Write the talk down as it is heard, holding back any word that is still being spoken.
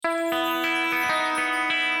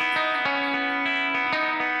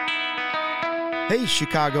Hey,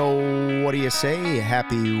 Chicago, what do you say?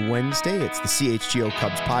 Happy Wednesday. It's the CHGO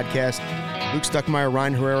Cubs Podcast. Luke Stuckmeyer,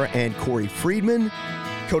 Ryan Herrera, and Corey Friedman.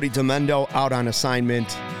 Cody Demendo out on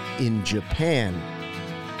assignment in Japan.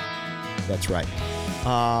 That's right.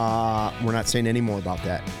 We're not saying any more about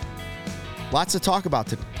that. Lots to talk about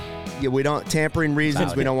today. Yeah, we don't, tampering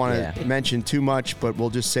reasons, we don't want to mention too much, but we'll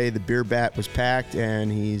just say the beer bat was packed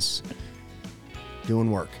and he's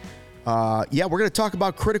doing work. We're going to talk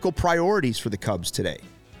about critical priorities for the Cubs today.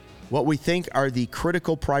 What we think are the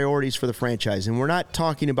critical priorities for the franchise. And we're not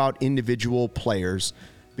talking about individual players,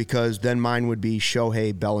 because then mine would be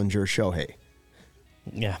Shohei, Bellinger, Shohei.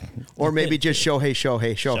 Yeah. Or maybe just Shohei.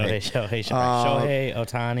 Shohei,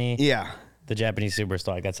 Ohtani. Yeah. The Japanese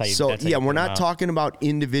superstar. That's how you. So, we're not talking about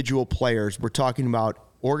individual players. We're talking about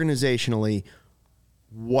organizationally,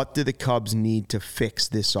 what do the Cubs need to fix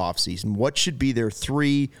this offseason? What should be their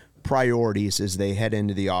three priorities as they head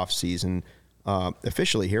into the offseason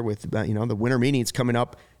officially here with, the winter meetings coming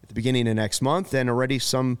up at the beginning of next month, and already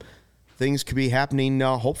some things could be happening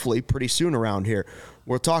hopefully pretty soon around here.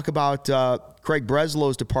 We'll talk about Craig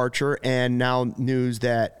Breslow's departure and now news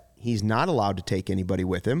that he's not allowed to take anybody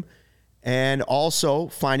with him, and also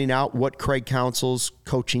finding out what Craig Counsell's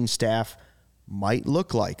coaching staff might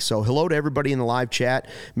look like. So hello to everybody in the live chat.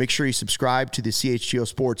 Make sure you subscribe to the CHGO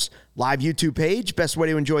Sports live YouTube page. Best way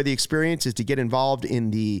to enjoy the experience is to get involved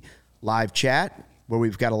in the live chat, where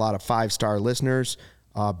we've got a lot of 5-star listeners.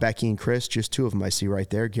 Becky and Chris, just two of them I see right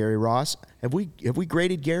there. Gary Ross. Have we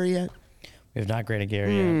graded Gary yet? We have not graded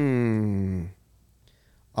Gary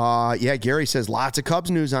yet. Gary says lots of Cubs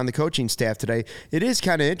news on the coaching staff today. It is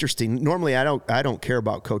kind of interesting. Normally I don't care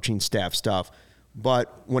about coaching staff stuff.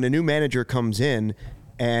 But when a new manager comes in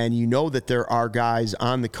and you know that there are guys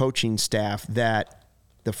on the coaching staff that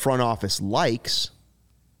the front office likes,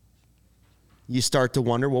 you start to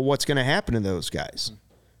wonder, well, what's going to happen to those guys?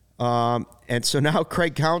 And so now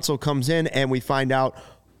Craig Counsell comes in and we find out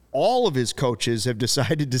all of his coaches have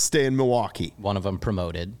decided to stay in Milwaukee. One of them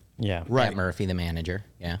promoted. Yeah. Right. Matt Murphy, the manager.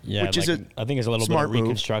 Yeah. Which is I think it's a little bit of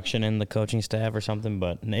reconstruction in the coaching staff or something,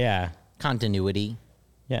 but yeah. Continuity.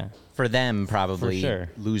 Yeah. For them, probably For sure.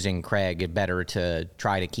 losing Craig, it better to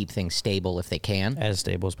try to keep things stable if they can. As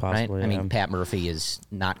stable as possible. Right? Yeah. I mean, Pat Murphy is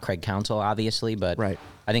not Craig Counsell, obviously, but right.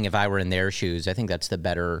 I think if I were in their shoes, I think that's the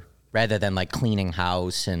better, rather than like cleaning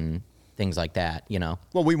house and things like that,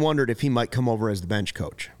 Well, we wondered if he might come over as the bench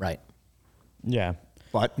coach. Right. Yeah.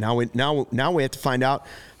 But now we have to find out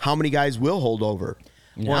how many guys will hold over.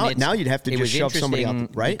 Well, now you'd have to just shove somebody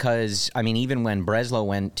out, right? Because, even when Breslow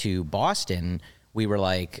went to Boston, we were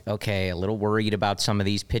like, okay, a little worried about some of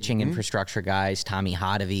these pitching infrastructure guys, Tommy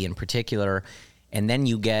Hotovy in particular. And then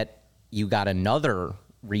you got another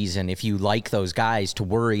reason, if you like those guys, to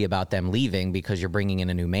worry about them leaving because you're bringing in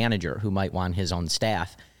a new manager who might want his own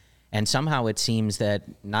staff. And somehow it seems that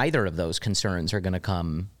neither of those concerns are going to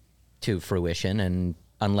come to fruition. And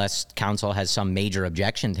unless Counsell has some major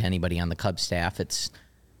objection to anybody on the Cubs staff, it's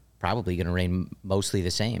probably going to remain mostly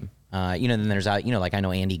the same. Then there's, I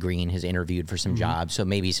know Andy Green has interviewed for some jobs, so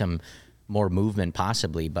maybe some more movement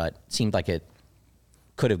possibly, but it seemed like it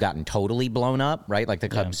could have gotten totally blown up, right? Like the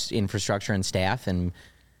Cubs infrastructure and staff, and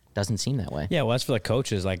doesn't seem that way. Yeah, well, that's for the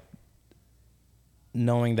coaches, like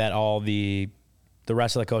knowing that all the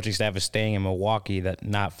rest of the coaching staff is staying in Milwaukee, that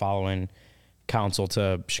not following Counsell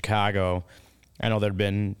to Chicago. I know there've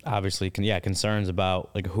been obviously concerns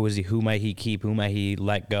about like who might he keep, who might he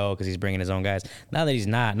let go because he's bringing his own guys. Not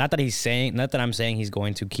that I'm saying he's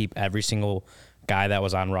going to keep every single guy that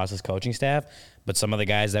was on Ross's coaching staff, but some of the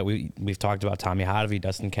guys that we've talked about, Tommy Hotovy,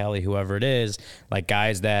 Dustin Kelly, whoever it is, like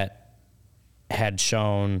guys that had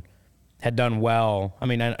done well. I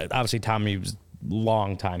mean, obviously Tommy was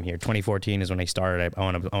long time here. 2014 is when he started. I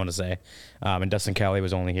want to say, and Dustin Kelly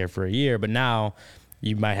was only here for a year, but now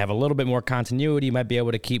you might have a little bit more continuity. You might be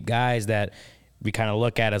able to keep guys that we kind of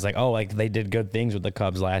look at as like, oh, like they did good things with the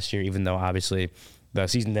Cubs last year, even though obviously the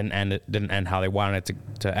season didn't end how they wanted it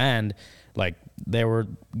to end. Like there were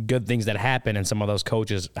good things that happened, and some of those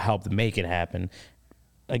coaches helped make it happen.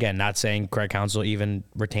 Again, not saying Craig Counsell even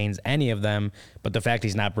retains any of them, but the fact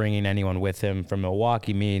he's not bringing anyone with him from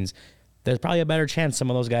Milwaukee means there's probably a better chance some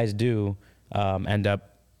of those guys do end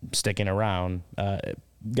up sticking around.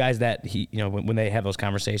 Guys that when they have those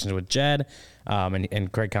conversations with Jed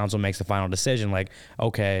and Craig Counsell makes the final decision, like,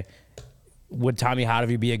 okay, would Tommy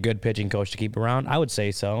Hotovy be a good pitching coach to keep around? I would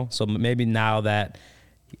say so. So maybe now that,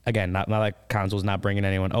 again, now that Counsell's not bringing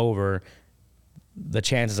anyone over, the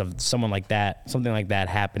chances of something like that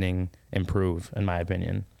happening improve, in my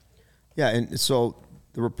opinion. Yeah, and so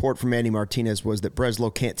the report from Andy Martinez was that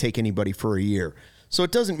Breslow can't take anybody for a year. So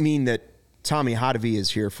it doesn't mean that Tommy Hotovy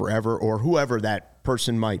is here forever or whoever that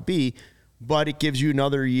person might be, but it gives you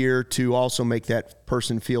another year to also make that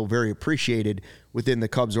person feel very appreciated within the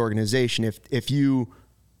Cubs organization. If you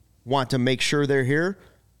want to make sure they're here,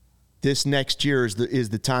 this next year is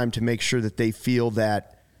the time to make sure that they feel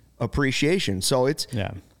that appreciation. So it's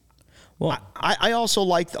Well, I also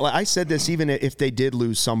I said this even if they did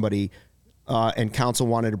lose somebody and Counsell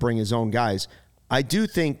wanted to bring his own guys. I do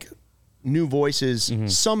think new voices,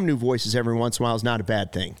 some new voices every once in a while is not a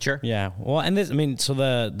bad thing. Sure. Yeah. Well, and this, I mean, so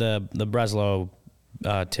the Breslow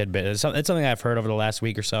tidbit, it's something I've heard over the last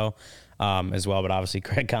week or so as well, but obviously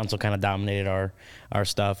Craig Counsell kind of dominated our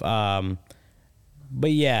stuff.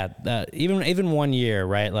 But yeah, even 1 year,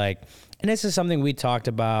 right? Like, and this is something we talked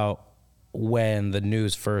about when the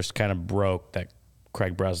news first kind of broke that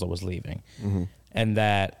Craig Breslow was leaving. And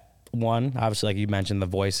that, one, obviously, like you mentioned, the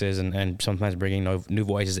voices and sometimes bringing new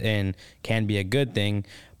voices in can be a good thing,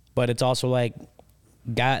 but it's also like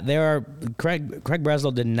Craig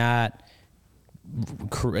Breslow did not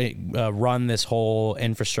run this whole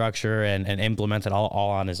infrastructure and implement it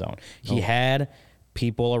all on his own. He had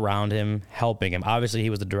people around him helping him. Obviously, he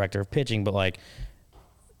was the director of pitching, but like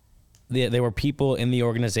there were people in the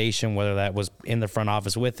organization, whether that was in the front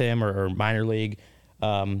office with him or minor league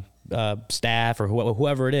staff or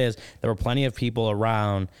whoever it is, there were plenty of people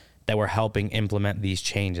around that were helping implement these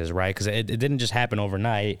changes, right? Because it didn't just happen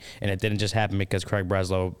overnight, and it didn't just happen because Craig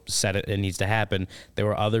Breslow said it needs to happen. There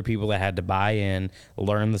were other people that had to buy in,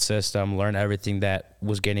 learn the system, learn everything that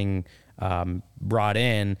was getting brought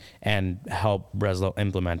in, and help Breslow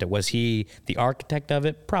implement it. Was he the architect of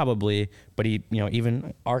it? Probably, but he,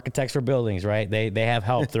 even architects for buildings, right? They have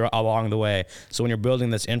help along the way. So when you're building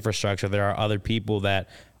this infrastructure, there are other people that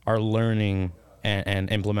are learning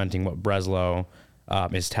and implementing what Breslow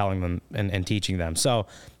is telling them and teaching them. So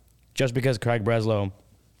just because Craig Breslow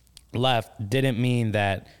left didn't mean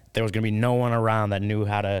that there was going to be no one around that knew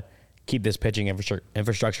how to keep this pitching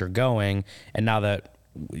infrastructure going. And now that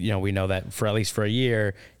we know that for at least for a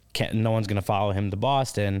year, no one's going to follow him to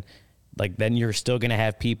Boston, like then you're still going to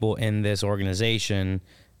have people in this organization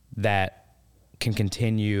that can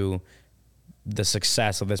continue the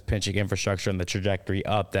success of this pitching infrastructure and the trajectory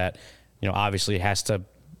up that, obviously has to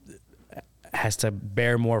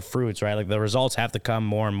bear more fruits, right? Like the results have to come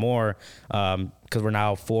more and more because we're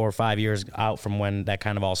now 4 or 5 years out from when that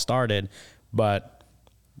kind of all started. But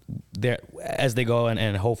as they go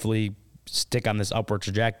and hopefully stick on this upward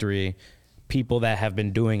trajectory, people that have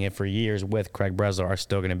been doing it for years with Craig Breslow are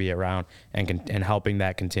still going to be around and helping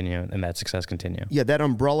that continue and that success continue. Yeah, that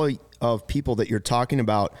umbrella of people that you're talking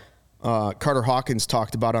about, Carter Hawkins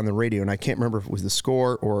talked about on the radio, and I can't remember if it was The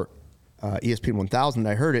Score or ESPN 1000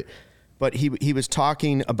 I heard it, but he was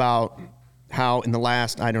talking about how in the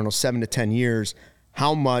last, 7 to 10 years,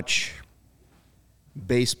 how much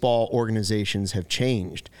baseball organizations have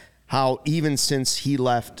changed. How even since he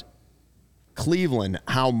left Cleveland,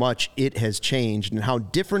 how much it has changed and how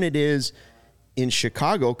different it is in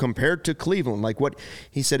Chicago compared to Cleveland. Like what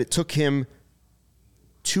he said, it took him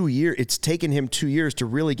 2 years. It's taken him 2 years to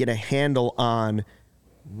really get a handle on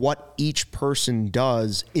what each person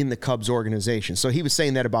does in the Cubs organization. So he was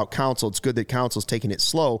saying that about Counsell. It's good that Counsell's taking it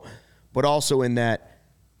slow, but also in that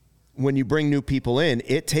when you bring new people in,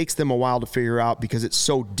 it takes them a while to figure out because it's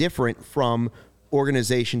so different from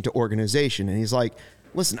organization to organization. And he's like,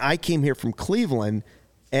 listen, I came here from Cleveland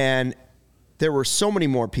and there were so many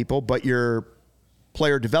more people, but your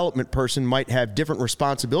player development person might have different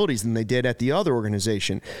responsibilities than they did at the other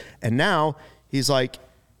organization. And now he's like,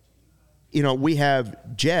 we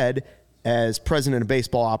have Jed as president of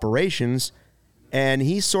baseball operations, and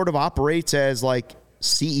he sort of operates as like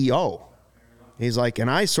CEO. He's like, and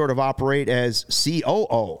I sort of operate as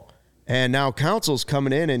COO. And now Counsell's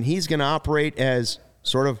coming in, and he's going to operate as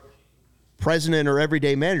sort of president or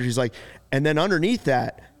everyday manager. He's like, and then underneath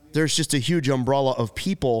that, there's just a huge umbrella of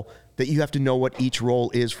people that you have to know what each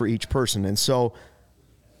role is for each person. And so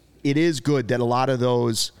it is good that a lot of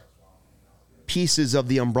those pieces of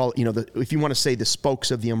the umbrella, if you want to say the spokes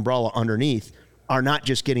of the umbrella underneath, are not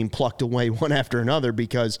just getting plucked away one after another,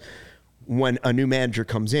 because when a new manager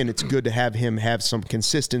comes in, it's good to have him have some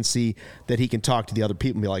consistency that he can talk to the other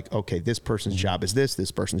people and be like, okay, this person's job is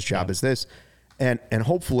this person's job is this. And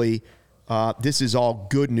hopefully this is all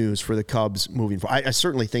good news for the Cubs moving forward. I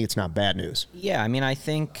certainly think it's not bad news. Yeah, I mean, I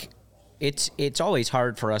think it's always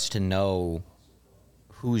hard for us to know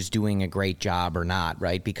who's doing a great job or not,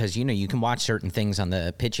 right? Because, you can watch certain things on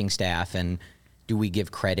the pitching staff, and do we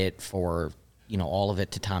give credit for, all of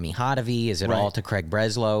it to Tommy Hotovy? Is it Right. all to Craig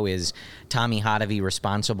Breslow? Is Tommy Hotovy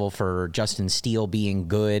responsible for Justin Steele being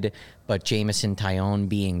good, but Jamison Tyone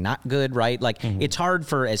being not good, right? Like, it's hard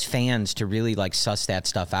for, as fans, to really, like, suss that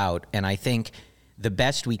stuff out. And I think the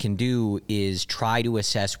best we can do is try to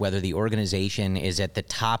assess whether the organization is at the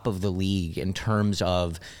top of the league in terms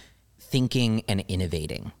of thinking and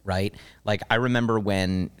innovating, right? Like, I remember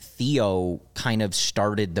when Theo kind of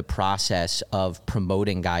started the process of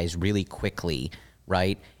promoting guys really quickly,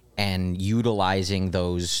 right? And utilizing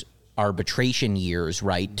those arbitration years,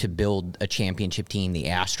 right, to build a championship team. The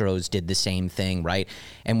Astros did the same thing, right?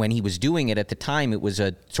 And when he was doing it at the time, it was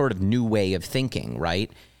a sort of new way of thinking,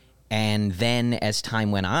 right? And then as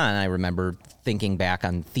time went on, I remember thinking back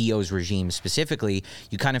on Theo's regime specifically,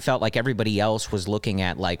 you kind of felt like everybody else was looking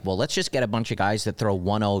at, like, well, let's just get a bunch of guys that throw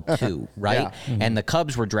 102, right? Yeah. And the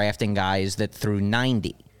Cubs were drafting guys that threw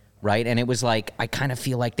 90, right? And it was like, I kind of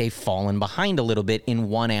feel like they've fallen behind a little bit in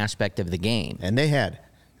one aspect of the game. And they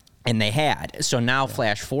had. So now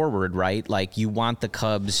flash forward, right? Like, you want the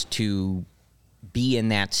Cubs to be in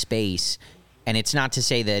that space. And it's not to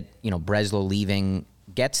say that, Breslow leaving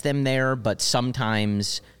gets them there, but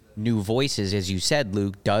sometimes new voices, as you said,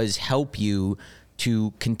 Luke, does help you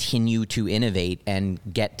to continue to innovate and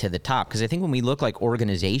get to the top. Because I think when we look, like,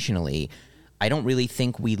 organizationally, I don't really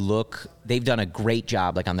think they've done a great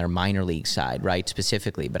job, like, on their minor league side, right,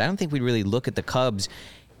 specifically. But I don't think we really look at the Cubs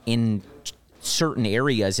in certain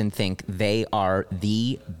areas and think they are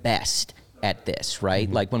the best at this, right?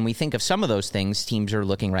 Mm-hmm. Like, when we think of some of those things, teams are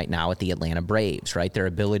looking right now at the Atlanta Braves, right? Their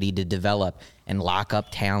ability to develop and lock up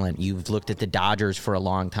talent. You've looked at the Dodgers for a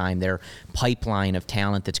long time, their pipeline of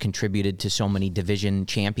talent that's contributed to so many division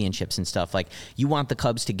championships and stuff. Like, you want the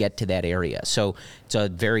Cubs to get to that area. So it's a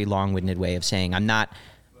very long-winded way of saying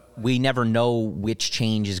we never know which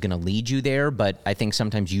change is going to lead you there, but I think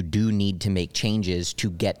sometimes you do need to make changes to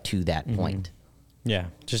get to that point. Yeah,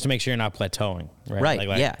 just to make sure you're not plateauing, right?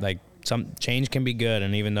 Right, yeah. Like, some change can be good,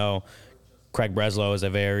 and even though Craig Breslow is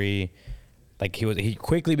he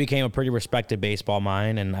quickly became a pretty respected baseball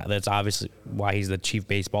mind, and that's obviously why he's the chief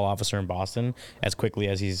baseball officer in Boston as quickly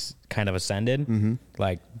as he's kind of ascended. Mm-hmm.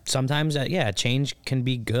 Like, sometimes, change can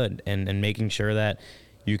be good, and making sure that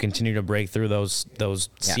you continue to break through those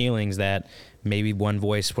ceilings that maybe one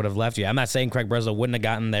voice would have left you. I'm not saying Craig Breslow wouldn't have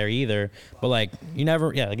gotten there either, but, like,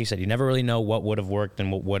 like you said, you never really know what would have worked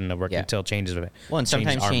and what wouldn't have worked until changes are made. Well, and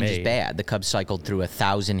sometimes change is bad. The Cubs cycled through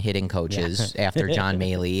 1,000 hitting coaches after John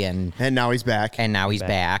Maley, and now he's back.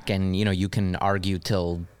 And you can argue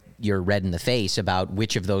till you're red in the face about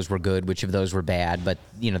which of those were good, which of those were bad, but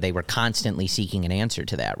they were constantly seeking an answer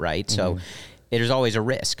to that, right? So there's always a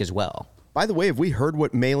risk as well. By the way, have we heard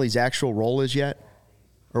what Maley's actual role is yet?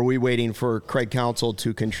 Or are we waiting for Craig Counsell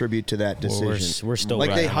to contribute to that decision? We're still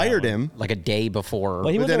like, they hired him like a day before.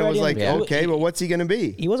 Well, but then it was like, okay, well, what's he going to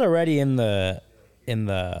be? He was already in the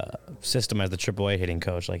system as the AAA hitting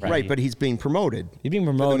coach, like right, but he's being promoted. He's being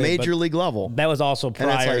promoted to the major league level. That was also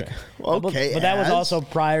prior. And it's like, okay, but that was also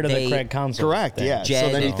prior to the Craig Counsell. Correct. thing. Yeah.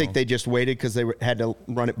 So then you think they just waited because they had to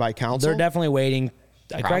run it by Counsell? They're definitely waiting.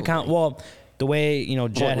 Craig Counsell. Well, the way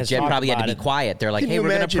Jed has talked probably about had to be quiet. They're like, Can hey, you we're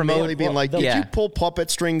going to imagine promote. Maley being like, did you pull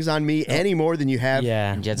puppet strings on me any more than you have?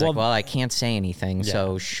 Yeah. And Jed's like, well, I can't say anything,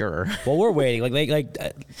 so sure. Well, we're waiting.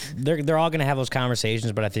 They're all going to have those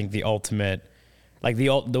conversations, but I think the ultimate,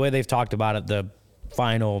 the way they've talked about it, the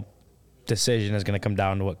final decision is going to come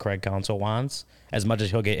down to what Craig Counsell wants. As much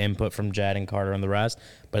as he'll get input from Jed and Carter and the rest,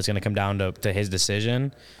 but it's going to come down to his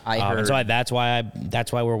decision. That's why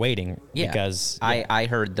we're waiting. Yeah. Because I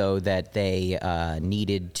heard though that they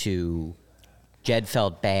needed to. Jed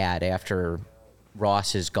felt bad after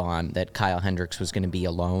Ross is gone that Kyle Hendricks was going to be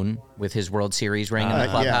alone with his World Series ring in the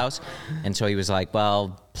clubhouse, and so he was like,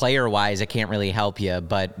 "Well, player-wise, I can't really help you,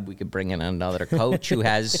 but we could bring in another coach who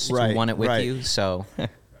has won it with you." So.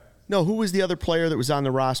 No, who was the other player that was on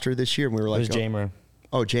the roster this year? And we were like, it was Jamer.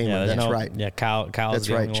 Oh, Jamer, Yeah, that's right. Yeah, Kyle. That's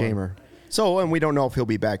right, Jamer. So, and we don't know if he'll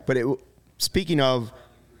be back. But speaking of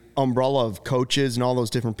umbrella of coaches and all those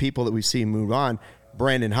different people that we see move on,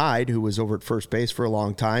 Brandon Hyde, who was over at first base for a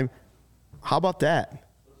long time, how about that?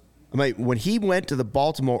 I mean, when he went to the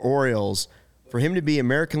Baltimore Orioles, for him to be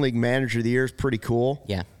American League Manager of the Year is pretty cool.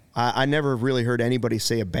 Yeah. I never really heard anybody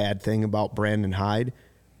say a bad thing about Brandon Hyde.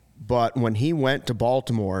 But when he went to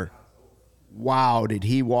Baltimore, wow, did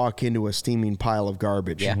he walk into a steaming pile of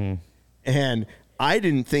garbage. Yeah. Mm-hmm. And I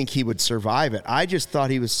didn't think he would survive it. I just thought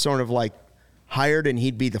he was sort of like hired and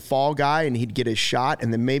he'd be the fall guy and he'd get his shot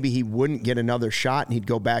and then maybe he wouldn't get another shot and he'd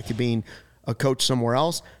go back to being a coach somewhere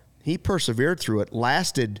else. He persevered through it,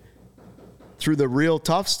 lasted through the real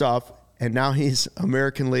tough stuff, and now he's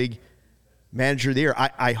American League Manager of the year.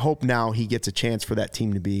 I hope now he gets a chance for that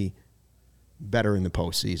team to be better in the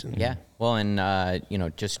postseason. Yeah. Well,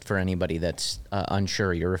 and, just for anybody that's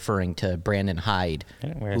unsure, you're referring to Brandon Hyde,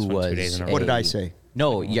 who was... What did I say?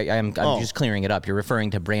 No, I'm just clearing it up. You're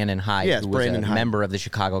referring to Brandon Hyde, who was a member of the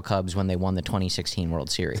Chicago Cubs when they won the 2016 World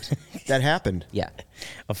Series. That happened. Yeah.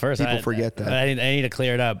 Well, first, people forget that. I need to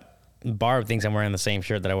clear it up. Barb thinks I'm wearing the same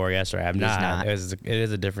shirt that I wore yesterday. I'm not. It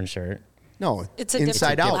is a different shirt. No, it's a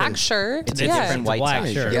inside different out. black shirt. It's a different white black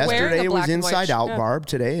shirt. Yesterday it was inside out, shirt. Barb.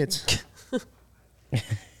 Today it's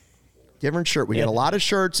different shirt. We got a lot of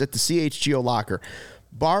shirts at the CHGO locker.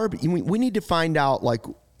 Barb, we need to find out like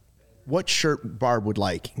what shirt Barb would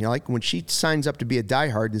like. Like when she signs up to be a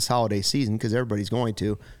diehard this holiday season, because everybody's going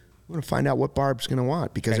to. We're going to find out what Barb's going to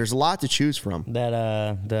want because there's a lot to choose from.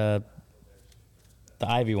 That the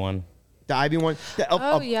Ivy one. The Ivy one. Of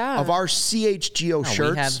our CHGO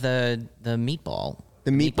shirts. We have the meatball.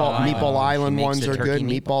 The Meatball Island ones are good.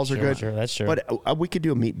 Meatballs are good. Sure, that's true. But we could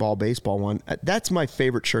do a meatball baseball one. That's my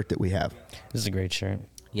favorite shirt that we have. This is a great shirt.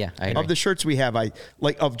 Yeah, I agree. Of the shirts we have,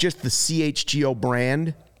 of just the CHGO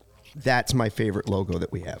brand. That's my favorite logo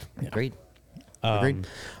that we have. Agreed. Agreed.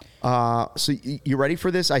 So you ready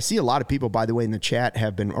for this? I see a lot of people, by the way, in the chat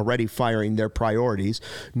have been already firing their priorities.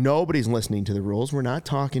 Nobody's listening to the rules. We're not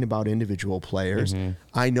talking about individual players. Mm-hmm.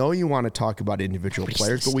 I know you want to talk about individual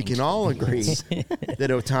players, but we can all agree that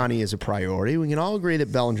Ohtani is a priority. We can all agree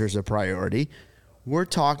that Bellinger's a priority. We're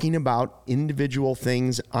talking about individual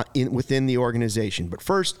things within the organization. But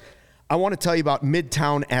first, I want to tell you about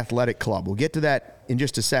Midtown Athletic Club. We'll get to that in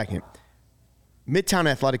just a second. Midtown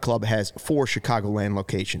Athletic Club has 4 Chicagoland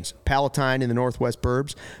locations. Palatine in the northwest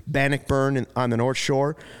burbs, Bannockburn on the north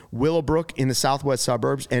shore, Willowbrook in the southwest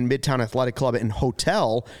suburbs, and Midtown Athletic Club and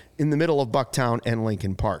Hotel in the middle of Bucktown and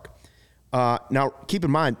Lincoln Park. Now, keep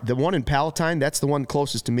in mind, the one in Palatine, that's the one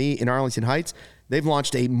closest to me in Arlington Heights. They've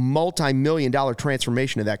launched a multi-million-dollar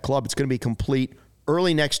transformation of that club. It's going to be complete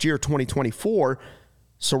early next year, 2024.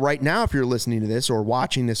 So right now, if you're listening to this or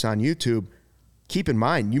watching this on YouTube, keep in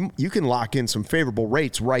mind, you can lock in some favorable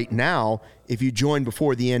rates right now if you join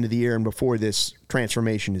before the end of the year and before this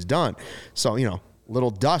transformation is done. So,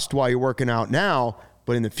 little dust while you're working out now,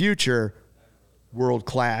 but in the future,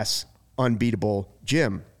 world-class, unbeatable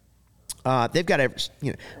gym. They've got,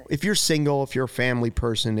 if you're single, if you're a family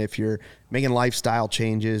person, if you're making lifestyle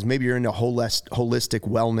changes, maybe you're into holistic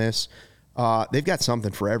wellness, they've got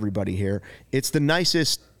something for everybody here. It's the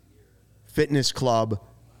nicest fitness club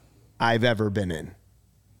I've ever been in.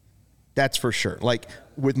 That's for sure. Like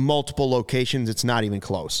with multiple locations, it's not even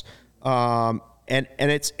close. And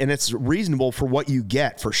it's reasonable for what you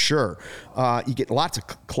get for sure. You get lots of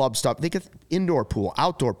club stuff. They get indoor pool,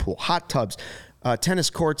 outdoor pool, hot tubs, tennis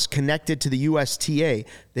courts connected to the USTA.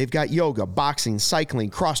 They've got yoga, boxing, cycling,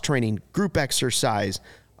 cross training, group exercise,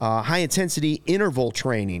 high intensity interval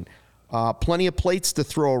training, plenty of plates to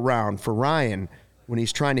throw around for Ryan when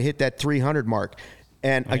he's trying to hit that 300 mark.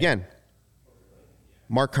 And again,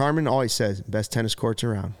 Mark Carmen always says, best tennis courts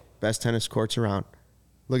around. Best tennis courts around.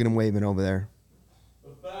 Look at him waving over there. The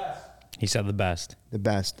best. He said the best. The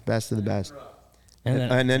best. Best of the best.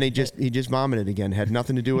 And then he just vomited again. Had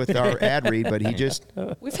nothing to do with our ad read, but he just...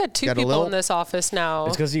 We've had 2 people in this office now.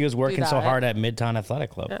 It's because he was working so hard at Midtown Athletic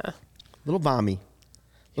Club. Yeah. Little vommy.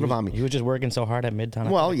 He was just working so hard at Midtown.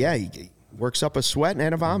 Well, yeah, he works up a sweat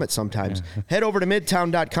and a vomit sometimes. Head over to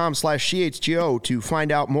midtown.com/CHGO to find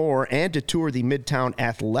out more and to tour the Midtown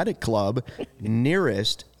Athletic Club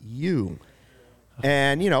nearest you.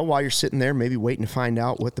 And, while you're sitting there, maybe waiting to find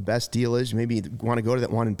out what the best deal is, maybe you want to go to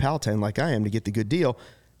that one in Palatine like I am to get the good deal.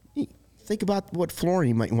 Think about what flooring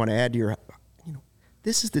you might want to add to your...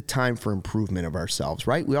 This is the time for improvement of ourselves,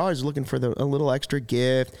 right? We're always looking for a little extra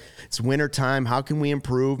gift. It's winter time. How can we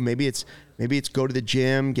improve? Maybe it's go to the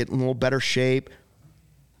gym, get in a little better shape.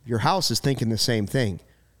 Your house is thinking the same thing,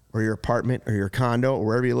 or your apartment or your condo or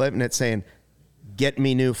wherever you live, and it's saying, get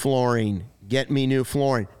me new flooring, get me new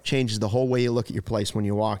flooring. Changes the whole way you look at your place when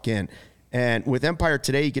you walk in. And with Empire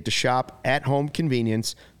today, you get to shop at home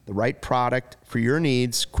convenience, the right product for your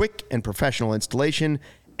needs, quick and professional installation,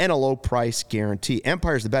 and a low price guarantee.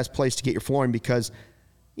 Empire is the best place to get your flooring because,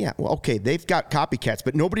 they've got copycats,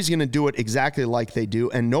 but nobody's going to do it exactly like they do,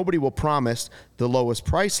 and nobody will promise the lowest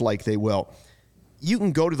price like they will. You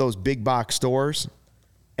can go to those big box stores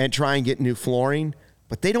and try and get new flooring,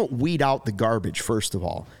 but they don't weed out the garbage, first of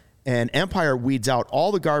all. And Empire weeds out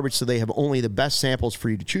all the garbage so they have only the best samples for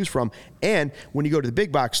you to choose from. And when you go to the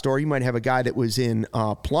big box store, you might have a guy that was in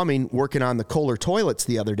plumbing working on the Kohler toilets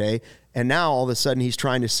the other day, and now all of a sudden he's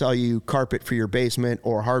trying to sell you carpet for your basement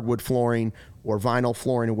or hardwood flooring or vinyl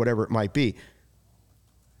flooring or whatever it might be.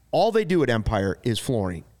 all they do at Empire is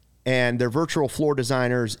flooring. And their virtual floor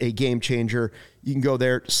designer is a game changer. You can go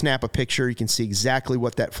there, snap a picture. You can see exactly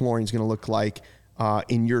what that flooring is going to look like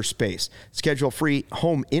in your space. Schedule a free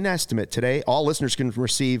home in estimate today. All listeners can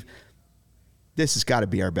receive, this has got to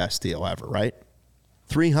be our best deal ever, right?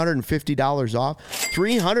 $350 off.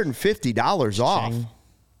 $350 off.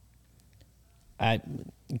 I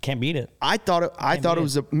can't beat it. I thought it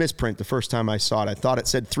was a misprint the first time I saw it. I thought it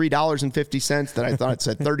said $3.50. Then I thought it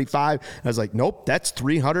said $35. I was like, nope, that's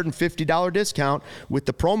 $350 discount with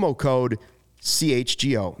the promo code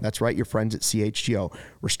CHGO. That's right, your friends at CHGO.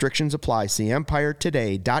 Restrictions apply. See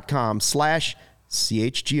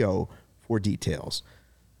EmpireToday.com/CHGO for details.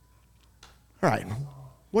 All right.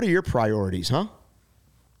 What are your priorities, huh?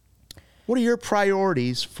 What are your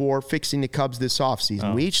priorities for fixing the Cubs this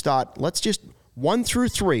offseason? We each thought, let's just 1 through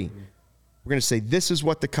 3. We're going to say this is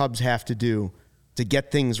what the Cubs have to do to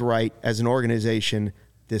get things right as an organization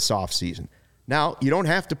this offseason. Now, you don't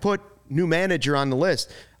have to put new manager on the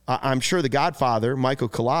list. I'm sure the Godfather, Michael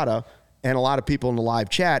Collada, and a lot of people in the live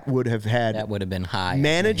chat would have had. That would have been high.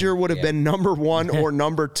 Manager would have been number 1 or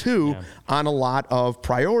number 2 on a lot of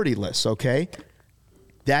priority lists, okay?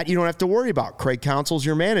 That you don't have to worry about. Craig Counsell's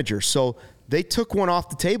your manager. So they took one off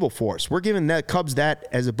the table for us. We're giving the Cubs that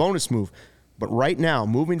as a bonus move. But right now,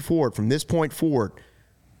 moving forward, from this point forward,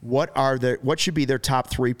 what should be their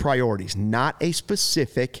top 3 priorities? Not a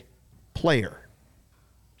specific player.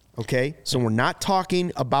 Okay? So we're not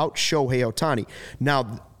talking about Shohei Ohtani.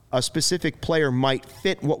 Now, a specific player might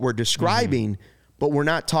fit what we're describing, but we're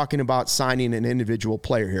not talking about signing an individual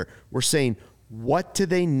player here. We're saying, what do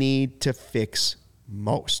they need to fix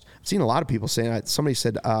most? I've seen a lot of people saying, somebody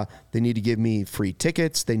said they need to give me free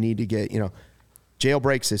tickets. They need to get,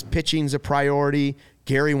 Jailbreak says pitching's a priority.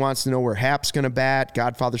 Gary wants to know where Hap's going to bat.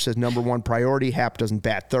 Godfather says number 1 priority. Hap doesn't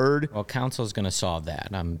bat third. Well, Counsell's going to solve that.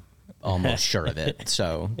 I'm almost sure of it.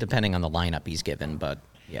 So depending on the lineup he's given, but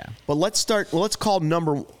yeah. But let's call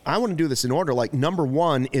I want to do this in order. Like number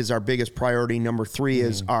 1 is our biggest priority. Number 3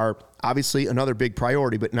 is our, obviously another big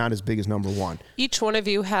priority, but not as big as number 1. Each one of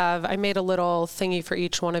you I made a little thingy for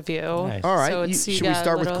each one of you. Nice. All right. Should we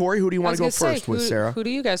start with Corey? Who do you want to go first with, Sarah? Who do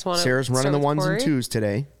you guys want to Sarah's running the 1s and 2s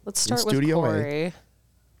today. Let's start with Corey.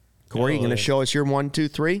 Corey, you going to show us your 1, 2,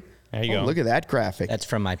 3? There you go. Look at that graphic. That's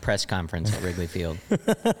from my press conference at Wrigley Field.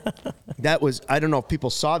 That was, I don't know if people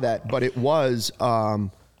saw that, but it was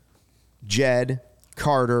Jed,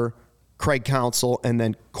 Carter, Craig Counsell, and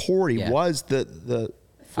then Corey was the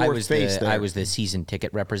fourth face there. I was the season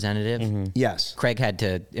ticket representative. Yes. Craig had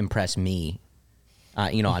to impress me,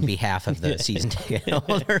 on behalf of the season ticket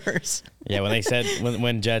holders. Yeah,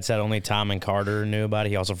 when Jed said only Tom and Carter knew about it,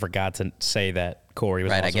 he also forgot to say that Corey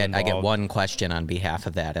was right. Also I get involved. one question on behalf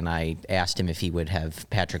of that, and I asked him if he would have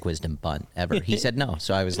Patrick Wisdom bunt ever. He said no,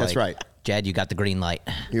 so I was That's like, right. Jed, you got the green light.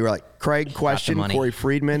 You were like, Craig, question, money. Corey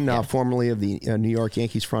Friedman, formerly of the New York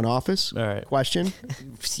Yankees front office. All right. Question.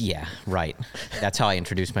 Yeah, right. That's how I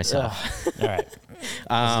introduced myself. All right.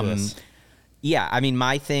 Let's do this. Yeah, I mean,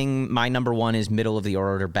 my number 1 is middle of the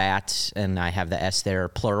order bats, and I have the S there,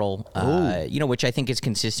 plural, which I think is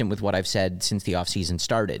consistent with what I've said since the offseason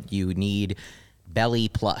started. You need belly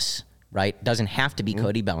plus, right? Doesn't have to be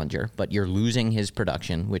Cody Bellinger, but you're losing his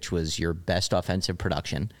production, which was your best offensive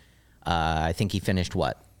production. I think he finished,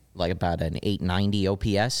 about an 890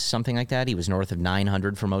 OPS, something like that. He was north of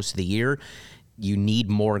 900 for most of the year. You need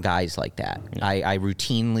more guys like that. Yeah. I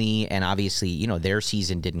routinely, and obviously, their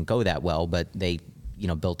season didn't go that well, but they,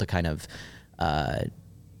 built a kind of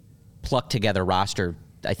plucked together roster,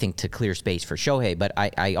 I think, to clear space for Shohei. But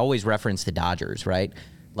I always reference the Dodgers, right?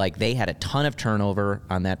 Like, they had a ton of turnover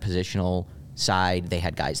on that positional side. They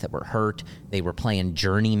had guys that were hurt. They were playing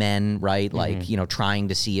journeymen, right? Like, trying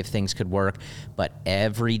to see if things could work. But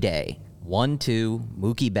every day, 1-2,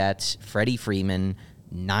 Mookie Betts, Freddie Freeman,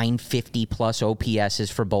 950 plus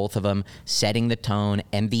OPSs for both of them, setting the tone,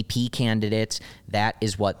 MVP candidates. That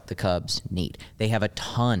is what the Cubs need. They have a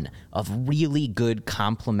ton of really good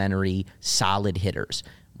complementary, solid hitters,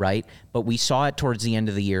 right? But we saw it towards the end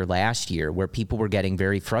of the year last year where people were getting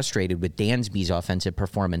very frustrated with Dansby's offensive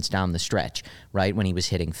performance down the stretch, right? When he was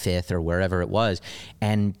hitting 5th or wherever it was.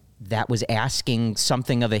 And that was asking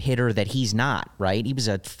something of a hitter that he's not, right? He was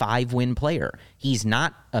a 5-win player. He's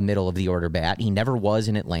not a middle-of-the-order bat. He never was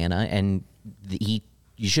in Atlanta, and you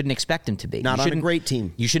shouldn't expect him to be. Not on a great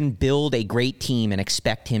team. You shouldn't build a great team and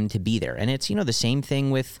expect him to be there. And it's, the same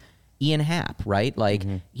thing with Ian Happ, right? Like,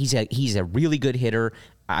 he's a really good hitter.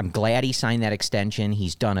 I'm glad he signed that extension.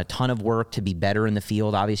 He's done a ton of work to be better in the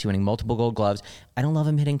field, obviously winning multiple Gold Gloves. I don't love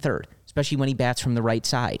him hitting third, especially when he bats from the right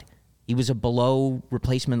side. He was a below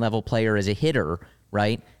replacement level player as a hitter,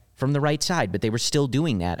 right? from the right side, but they were still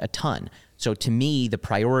doing that a ton. So to me, the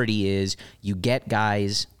priority is you get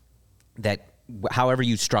guys that, however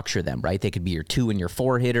you structure them, right? They could be your 2 and your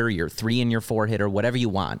 4 hitter, your 3 and your 4 hitter, whatever you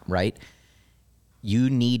want, right?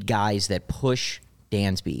 You need guys that push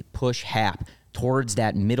Dansby, push Happ towards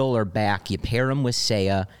that middle or back. You pair them with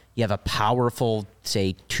Seiya. You have a powerful,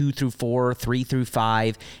 say, 2 through 4, 3 through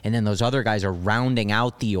 5, and then those other guys are rounding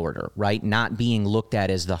out the order, right? Not being looked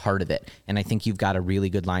at as the heart of it. And I think you've got a really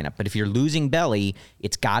good lineup. But if you're losing Belly,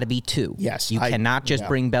 it's got to be 2. Yes. You cannot just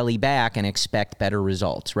bring Belly back and expect better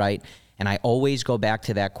results, right? And I always go back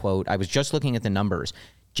to that quote. I was just looking at the numbers.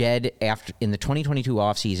 Jed, in the 2022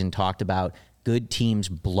 offseason, talked about good teams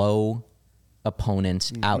blow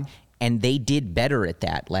opponents out. And they did better at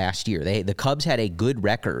that last year. The Cubs had a good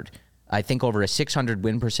record, I think over a 600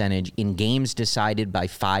 win percentage in games decided by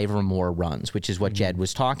 5 or more runs, which is what Jed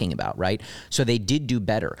was talking about, right? So they did do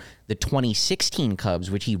better. The 2016 Cubs,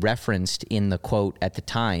 which he referenced in the quote at the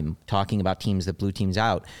time, talking about teams that blew teams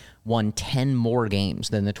out, won 10 more games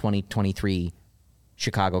than the 2023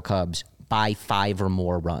 Chicago Cubs by 5 or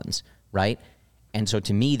more runs, right? And so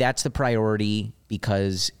to me, that's the priority,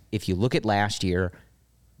 because if you look at last year,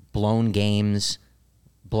 blown games,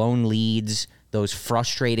 blown leads, those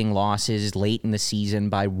frustrating losses late in the season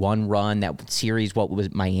by 1 run. That series, what was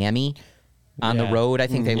it, Miami on the road? I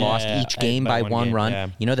think they lost each game by 1 run. Yeah.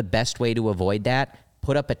 You know the best way to avoid that?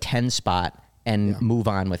 Put up a 10 spot and move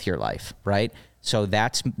on with your life, right? So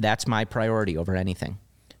that's my priority over anything.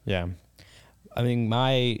 Yeah. I mean,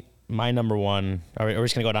 my number one, are we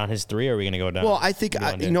just going to go down his 3, or are we going to go down? Well, I think,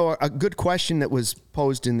 a good question that was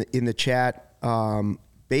posed in the chat,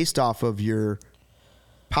 based off of your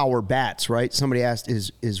power bats, right? Somebody asked,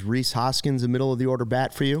 is Rhys Hoskins a middle of the order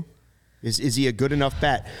bat for you? Is he a good enough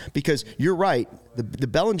bat? Because you're right, the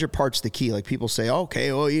Bellinger part's the key. Like people say,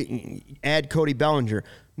 okay, well, you add Cody Bellinger.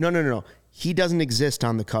 No. He doesn't exist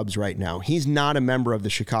on the Cubs right now. He's not a member of the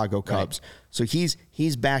Chicago Cubs. Right. So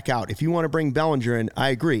he's back out. If you want to bring Bellinger in,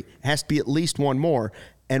 I agree. It has to be at least one more.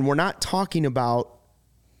 And we're not talking about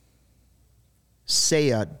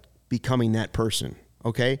Seiya becoming that person.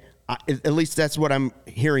 Okay, at least that's what I'm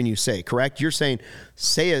hearing you say. Correct? You're saying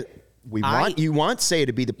Seiya. You want Seiya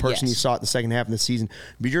to be the person you saw at the second half of the season,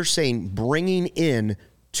 but you're saying bringing in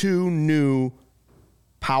 2 new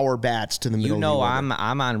power bats to the middle. You know, I'm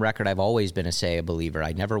on record. I've always been a Seiya believer.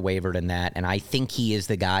 I never wavered in that, and I think he is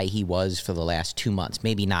the guy he was for the last 2 months.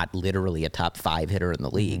 Maybe not literally a top 5 hitter in the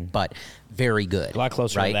league, but very good. A lot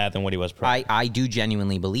closer to that than what he was. I do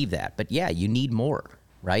genuinely believe that, but yeah, you need more.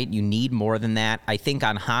 Right? You need more than that. I think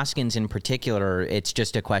on Hoskins in particular, it's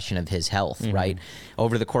just a question of his health, right?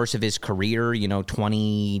 Over the course of his career,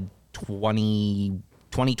 2020 to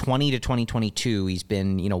 2022, he's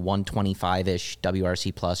been, 125-ish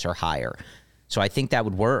WRC plus or higher. So I think that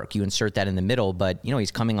would work. You insert that in the middle, but,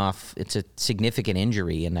 he's coming off, it's a significant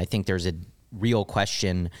injury, and I think there's a real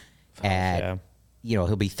question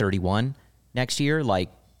he'll be 31 next year, like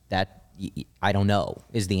that. I don't know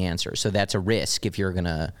is the answer. So that's a risk if you're going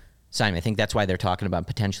to sign him. I think that's why they're talking about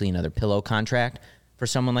potentially another pillow contract for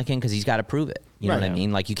someone like him, because he's got to prove it. You know what I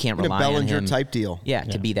mean? Like you can't rely on him. A Bellinger type deal. Yeah,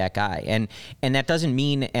 to be that guy. And that doesn't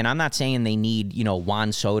mean, and I'm not saying they need,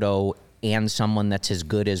 Juan Soto and someone that's as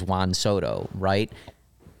good as Juan Soto, right?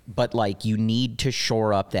 But like you need to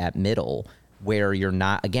shore up that middle where you're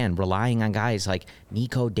not, again, relying on guys like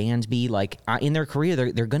Nico, Dansby, like in their career,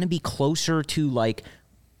 they're going to be closer to like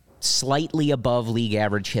slightly above league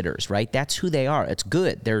average hitters, right? That's who they are. It's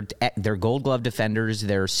good. They're Gold Glove defenders.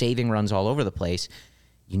 They're saving runs all over the place.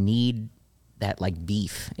 You need that like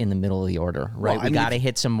beef in the middle of the order, right? We got to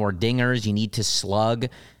hit some more dingers. You need to slug.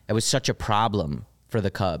 It was such a problem for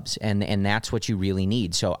the Cubs, and that's what you really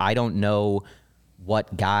need. So I don't know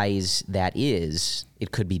what guys that is.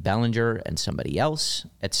 It could be Bellinger and somebody else,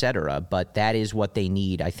 etc. But that is what they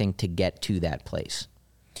need, I think, to get to that place.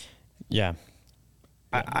 Yeah.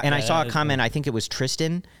 I saw a comment, I think it was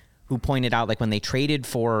Tristan, who pointed out, like, when they traded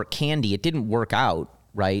for Candy, it didn't work out,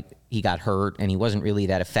 right? He got hurt, and he wasn't really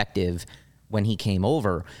that effective when he came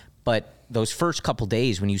over. But those first couple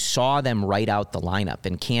days, when you saw them write out the lineup,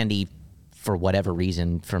 and Candy, for whatever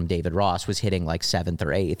reason, from David Ross, was hitting like 7th or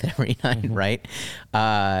 8th every night, right?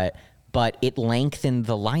 But it lengthened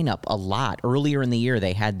the lineup a lot. Earlier in the year,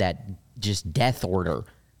 they had that just death order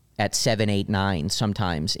at 7, 8, 9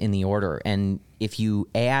 sometimes in the order. And if you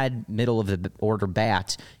add middle of the order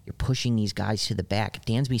bats, you're pushing these guys to the back. If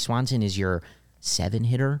Dansby Swanson is your 7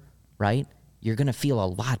 hitter, right, you're going to feel a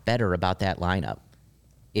lot better about that lineup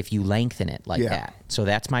if you lengthen it like that. So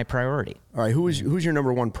that's my priority. All right, who's your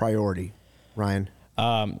number one priority, Ryan?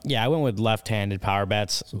 I went with left-handed power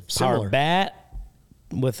bats. Similar. Power bat,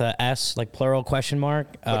 with a S, like plural question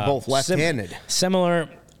mark. But both left-handed. Similar.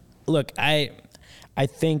 Look, I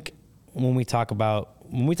think when we talked about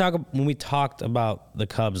the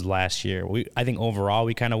Cubs last year, I think overall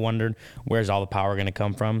we kind of wondered where's all the power going to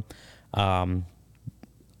come from.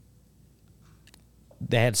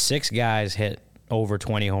 They had 6 guys hit over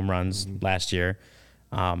 20 home runs last year,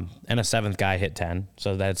 and a 7th guy hit 10.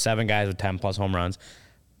 So they had 7 guys with 10 plus home runs.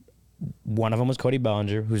 One of them was Cody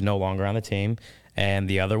Bellinger, who's no longer on the team, and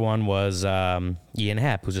the other one was Ian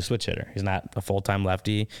Happ, who's a switch hitter. He's not a full-time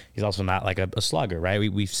lefty. He's also not like a slugger,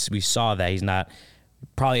 right? We saw that he's not.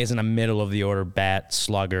 Probably isn't a middle of the order bat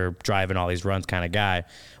slugger driving all these runs kind of guy,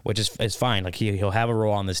 which is fine. Like he'll have a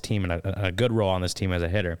role on this team and a good role on this team as a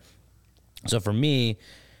hitter. So for me,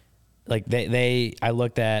 like I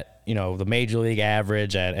looked at the major league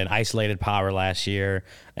average and isolated power last year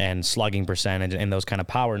and slugging percentage and those kind of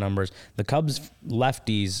power numbers. The Cubs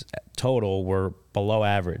lefties total were below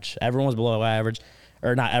average. Everyone was below average.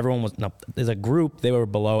 Or not everyone was. No, as a group, they were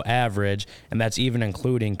below average, and that's even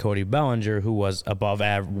including Cody Bellinger, who was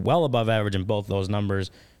well above average in both those numbers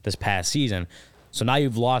this past season. So now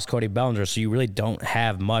you've lost Cody Bellinger, so you really don't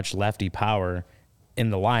have much lefty power in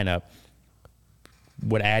the lineup.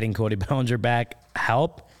 Would adding Cody Bellinger back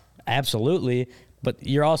help? Absolutely. But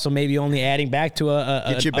you're also maybe only adding back to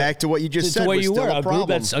get you back to what you just said. Where you were a group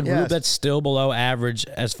that's still below average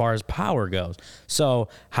as far as power goes. So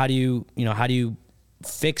how do you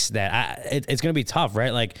fix that? It's going to be tough,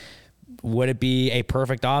 right? Like, would it be a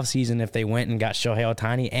perfect offseason if they went and got Shohei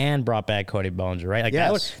Ohtani and brought back Cody Bellinger, right? Like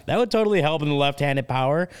that would totally help in the left-handed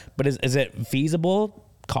power, but is it feasible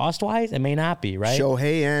cost-wise? It may not be, right?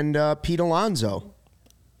 Shohei and Pete Alonso,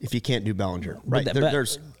 if you can't do Bellinger. Right.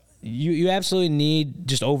 There's you absolutely need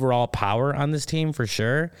just overall power on this team for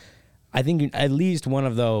sure. I think at least one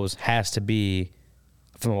of those has to be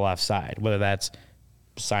from the left side, whether that's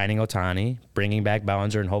signing Ohtani, bringing back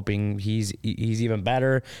Bellinger, and hoping he's even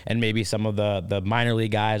better, and maybe some of the minor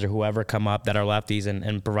league guys or whoever come up that are lefties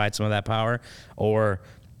and provide some of that power, or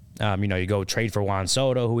you go trade for Juan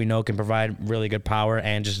Soto, who we know can provide really good power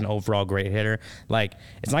and just an overall great hitter. Like,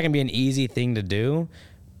 it's not gonna be an easy thing to do,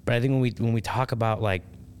 but I think when we talk about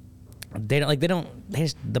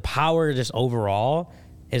the power just overall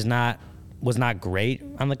was not great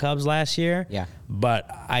on the Cubs last year. Yeah, but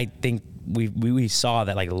I think we saw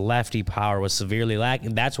that like lefty power was severely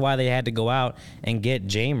lacking. That's why they had to go out and get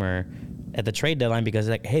Jamer at the trade deadline, because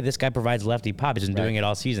like, hey, this guy provides lefty pop. He's been doing it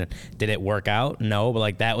all season. Did it work out? No, but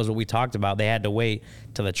like that was what we talked about. They had to wait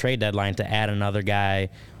till the trade deadline to add another guy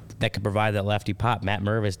that could provide that lefty pop. Matt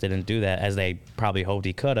Mervis didn't do that as they probably hoped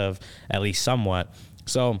he could have, at least somewhat.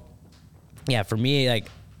 So yeah, for me, like,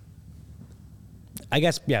 I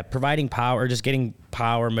guess, yeah, providing power, just getting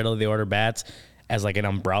power, middle of the order bats as like an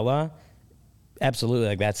umbrella, absolutely,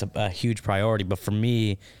 like that's a huge priority. But for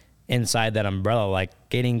me, inside that umbrella, like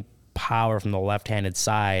getting power from the left-handed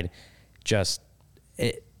side, just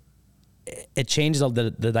it changes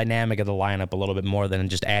the dynamic of the lineup a little bit more than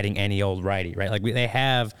just adding any old righty, right? Like they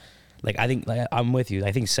have, like I think I'm with you.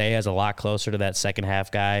 I think Seiya's a lot closer to that second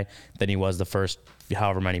half guy than he was the first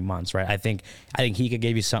however many months, right? I think he could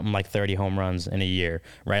give you something like 30 home runs in a year,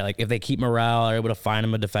 right? Like if they keep morale, are able to find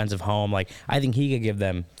him a defensive home, like I think he could give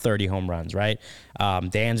them 30 home runs, right?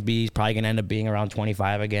 Dansby's probably going to end up being around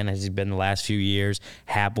 25 again, as he's been the last few years.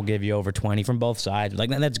 Happ will give you over 20 from both sides. Like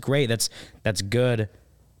that's great. That's good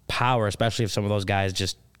power, especially if some of those guys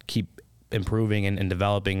just keep improving and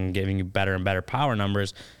developing and giving you better and better power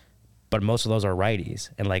numbers. But most of those are righties.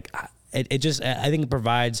 And like I think it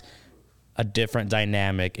provides a different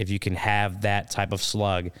dynamic if you can have that type of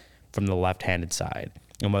slug from the left-handed side.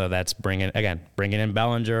 And whether that's bringing in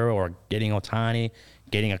Bellinger or getting Ohtani,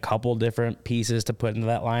 getting a couple different pieces to put into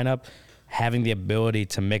that lineup, having the ability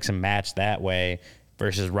to mix and match that way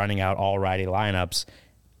versus running out all righty lineups,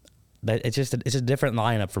 it's a different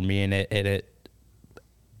lineup for me, and it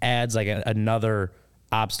adds like another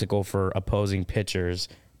obstacle for opposing pitchers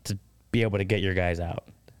to be able to get your guys out.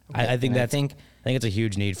 Okay. I think it's a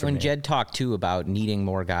huge need for me. When Jed talked too about needing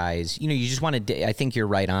more guys, you just want to. I think you're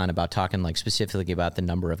right on about talking like specifically about the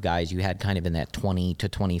number of guys you had kind of in that 20 to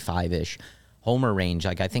 25-ish homer range.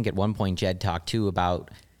 Like I think at one point Jed talked too about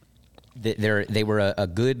they were a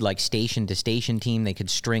good like station to station team. They could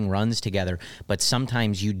string runs together, but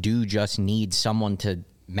sometimes you do just need someone to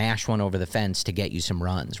mash one over the fence to get you some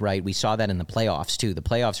runs, right? We saw that in the playoffs too. The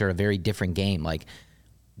playoffs are a very different game. Like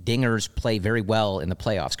dingers play very well in the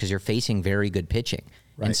playoffs because you're facing very good pitching.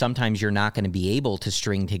 Right. And sometimes you're not going to be able to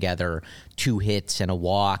string together 2 hits and a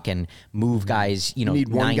walk and move guys, you need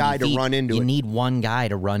one guy to run into it. You need one guy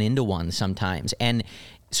to run into one sometimes. And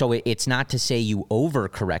So it's not to say you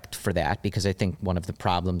overcorrect for that, because I think one of the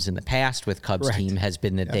problems in the past with Cubs team has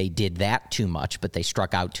been that they did that too much, but they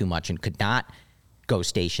struck out too much and could not go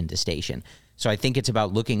station to station. So I think it's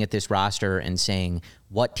about looking at this roster and saying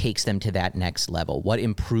what takes them to that next level, what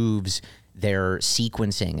improves their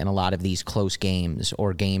sequencing in a lot of these close games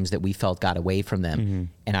or games that we felt got away from them. Mm-hmm.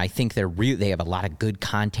 And I think they have a lot of good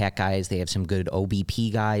contact guys. They have some good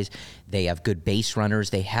OBP guys. They have good base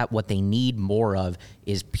runners. They have what they need more of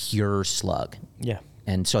is pure slug. Yeah.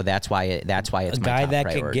 And so that's why it's a my guy top that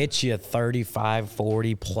priority. could get you 35,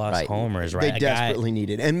 40 plus homers, right? They desperately need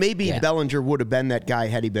it. And maybe Bellinger would have been that guy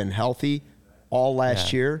had he been healthy all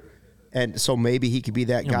last year. And so maybe he could be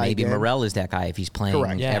that guy. Maybe again. Morel is that guy if he's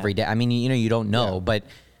playing every day. I mean, you don't know, but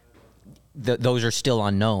those are still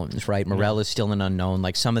unknowns, right? Morel is still an unknown.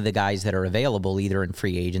 Like some of the guys that are available either in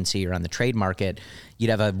free agency or on the trade market, you'd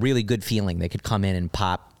have a really good feeling they could come in and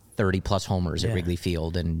pop 30-plus homers at Wrigley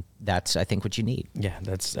Field, and that's, I think, what you need. Yeah,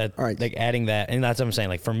 that's all right. Like adding that, and that's what I'm saying.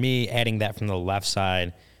 Like for me, adding that from the left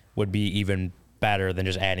side would be even better than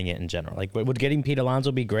just adding it in general. Like, would getting Pete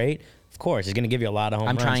Alonso be great? Of course, he's going to give you a lot of home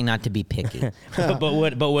runs. I'm trying not to be picky.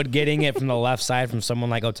 but would getting it from the left side from someone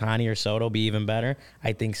like Ohtani or Soto be even better?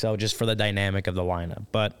 I think so, just for the dynamic of the lineup.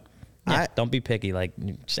 But don't be picky. Like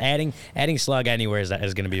just adding slug anywhere is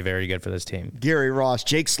going to be very good for this team. Gary Ross,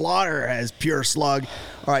 Jake Slaughter has pure slug.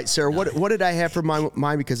 All right, Sarah, what did I have for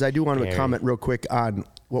mine? Because I do want to comment real quick on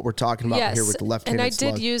what we're talking about here with the left-handed slug.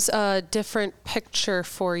 And I did use a different picture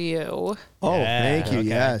for you. Oh, thank you. Okay.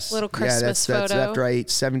 Yes. Little Christmas photo. That's after I ate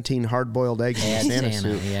 17 hard-boiled eggs in Santa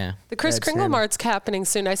suit. Yeah. The Kris Kringle Mart's happening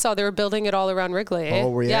soon. I saw they were building it all around Wrigley.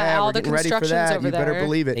 Oh, yeah. all we're the getting ready for construction's that. over You there. better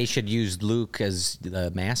believe it. They should use Luke as the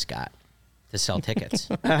mascot to sell tickets.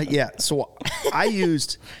 So I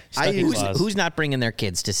used who's not bringing their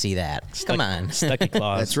kids to see that? Come on. Stucky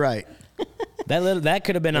Claus. That's right. That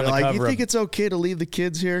could have been on the cover. You think it's okay to leave the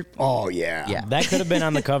kids here? Oh, yeah. That could have been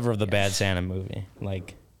on the cover of the Bad Santa movie.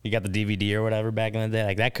 Like, you got the DVD or whatever back in the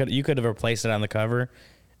day. Like, you could have replaced it on the cover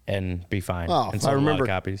and be fine. Oh, and if I sold a lot of remember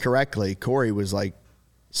copies. correctly, Corey was like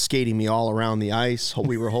skating me all around the ice.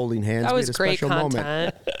 We were holding hands. That We was had a great special content.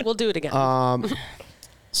 moment. We'll do it again.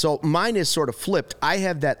 So mine is sort of flipped. I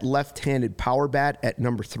have that left-handed power bat at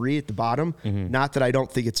number 3 at the bottom. Mm-hmm. Not that I don't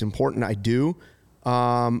think it's important. I do.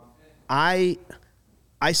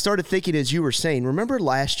 I started thinking, as you were saying, remember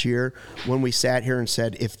last year when we sat here and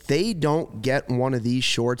said, if they don't get one of these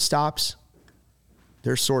shortstops,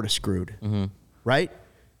 they're sort of screwed, right?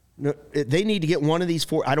 No, they need to get one of these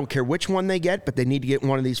 4. I don't care which one they get, but they need to get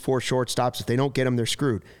one of these 4 shortstops. If they don't get them, they're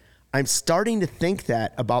screwed. I'm starting to think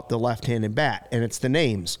that about the left-handed bat, and it's the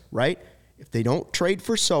names, right? If they don't trade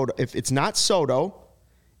for Soto, if it's not Soto,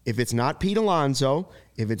 if it's not Pete Alonso,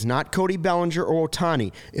 if it's not Cody Bellinger or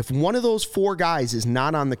Ohtani, if one of those 4 guys is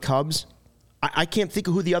not on the Cubs, I can't think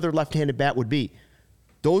of who the other left-handed bat would be.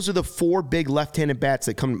 Those are the 4 big left-handed bats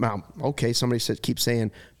that come out. Okay, somebody keeps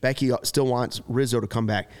saying Becky still wants Rizzo to come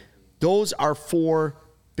back. Those are 4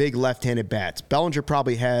 big left-handed bats. Bellinger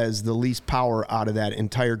probably has the least power out of that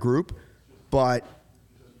entire group, but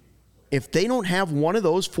if they don't have one of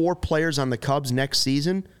those 4 players on the Cubs next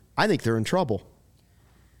season, I think they're in trouble.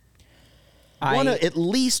 At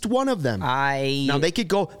least one of them. Now they could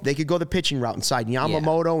go the pitching route and sign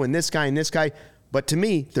Yamamoto and this guy, but to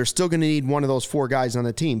me, they're still going to need one of those 4 guys on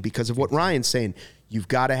the team because of what Ryan's saying. You've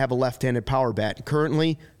got to have a left-handed power bat.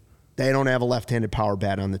 Currently, they don't have a left-handed power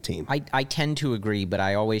bat on the team. I tend to agree, but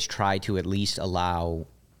I always try to at least allow,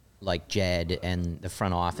 like Jed and the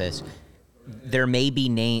front office, there may be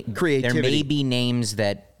names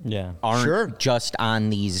that aren't just on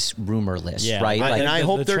these rumor lists, right? And I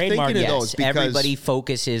hope they're thinking of those because everybody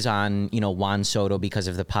focuses on Juan Soto because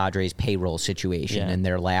of the Padres' payroll situation and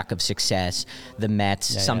their lack of success. The Mets,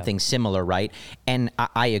 something similar, right? And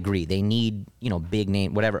I agree, they need big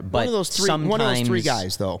name, whatever. But one of those 3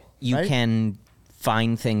 guys, though, you can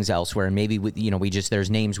find things elsewhere, and maybe there's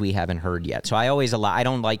names we haven't heard yet. So I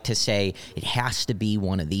don't like to say it has to be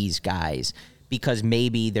one of these guys because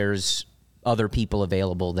maybe there's other people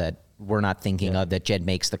available that we're not thinking of that Jed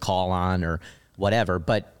makes the call on or whatever.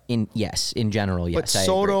 But in general, yes. But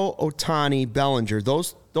Soto, Ohtani, Bellinger,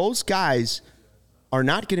 those guys are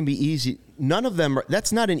not going to be easy. None of them.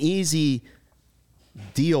 That's not an easy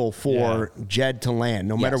deal for Jed to land,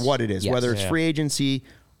 no matter what it is, whether it's free agency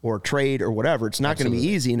or trade or whatever. It's not going to be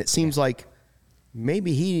easy, and it seems like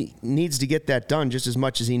maybe he needs to get that done just as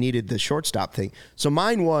much as he needed the shortstop thing. So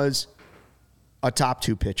mine was a top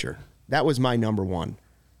 2 pitcher. That was my number 1.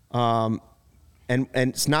 And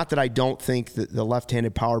it's not that I don't think that the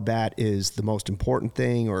left-handed power bat is the most important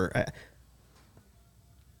thing. Or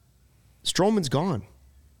Stroman's gone.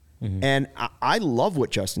 And I love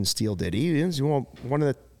what Justin Steele did. He is one of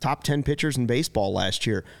the top 10 pitchers in baseball last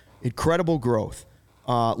year. Incredible growth.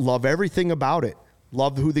 Love everything about it.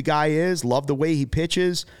 Love who the guy is. Love the way he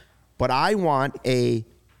pitches. But I want a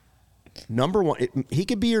number one. He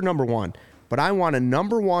could be your number one. But I want a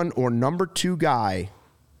number one or number two guy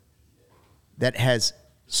that has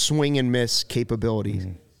swing and miss capabilities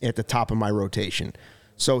at the top of my rotation.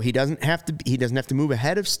 So he doesn't have to move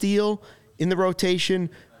ahead of Steele in the rotation,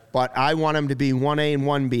 but I want him to be 1A and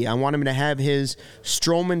 1B. I want him to have his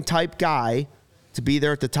Stroman type guy to be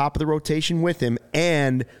there at the top of the rotation with him,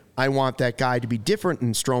 and I want that guy to be different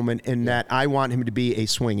than Stroman in that I want him to be a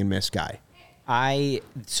swing and miss guy. I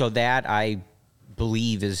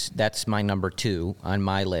believe that's my number 2 on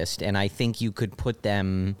my list, and I think you could put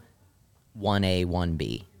them 1A,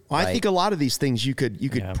 1B. Well, right? I think a lot of these things you could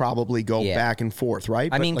probably go back and forth,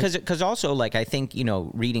 right? I mean, because also, like, I think,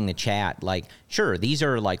 reading the chat, like, sure, these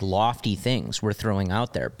are, like, lofty things we're throwing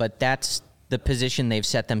out there, but that's the position they've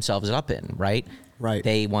set themselves up in, right? Right.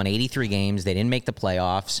 They won 83 games. They didn't make the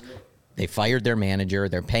playoffs. They fired their manager.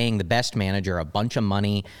 They're paying the best manager a bunch of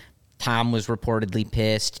money. Tom was reportedly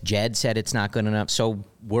pissed. Jed said it's not good enough. So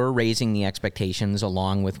we're raising the expectations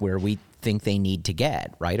along with where we think they need to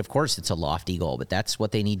get, right? Of course, it's a lofty goal, but that's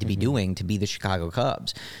what they need to be doing to be the Chicago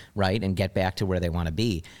Cubs, right? And get back to where they want to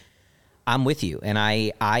be. I'm with you. And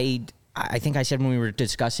I think I said when we were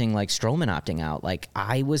discussing, like, Stroman opting out, like,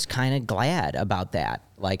 I was kind of glad about that.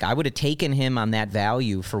 Like, I would have taken him on that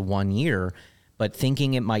value for 1 year, but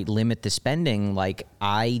thinking it might limit the spending, like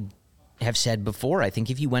I have said before, I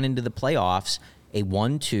think if you went into the playoffs, a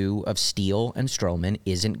 1-2 of Steele and Stroman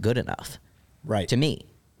isn't good enough, right, to me.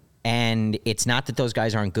 And it's not that those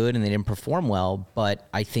guys aren't good and they didn't perform well, but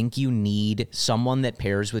I think you need someone that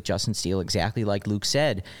pairs with Justin Steele, exactly like Luke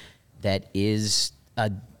said, that is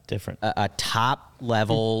a top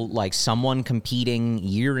level, like someone competing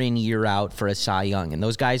year in, year out for a Cy Young. And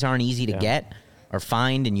those guys aren't easy to get or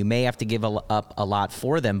find, and you may have to give up a lot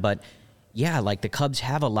for them. But yeah, like, the Cubs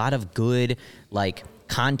have a lot of good, like,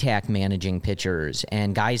 contact managing pitchers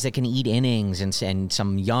and guys that can eat innings and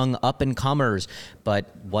some young up-and-comers.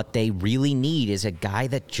 But what they really need is a guy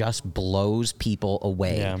that just blows people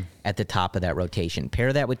away at the top of that rotation.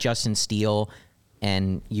 Pair that with Justin Steele,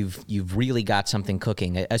 and you've really got something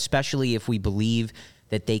cooking, especially if we believe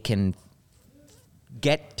that they can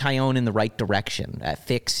get Tyone in the right direction.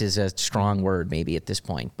 Fix is a strong word maybe at this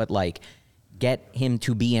point, but, like, get him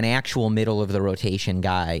to be an actual middle-of-the-rotation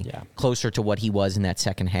guy, closer to what he was in that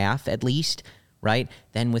second half at least, right?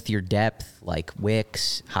 Then with your depth, like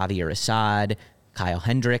Wicks, Javier Assad, Kyle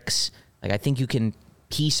Hendricks, like, I think you can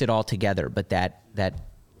piece it all together, but that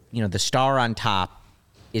the star on top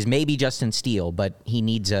is maybe Justin Steele, but he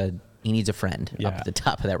needs a friend up at the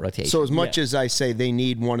top of that rotation. So as much as I say they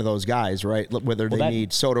need one of those guys, right, whether they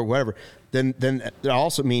need Soto or whatever, then it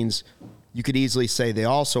also means you could easily say they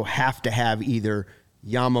also have to have either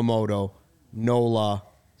Yamamoto, Nola,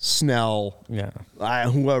 Snell,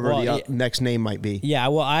 whoever the next name might be. Yeah,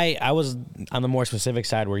 well, I was on the more specific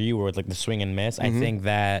side where you were with, like, the swing and miss. I think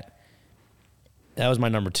that was my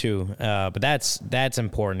number 2. But that's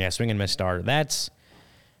important. Yeah, swing and miss starter. That's,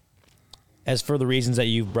 as for the reasons that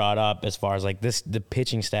you've brought up, as far as, like, the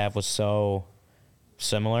pitching staff was so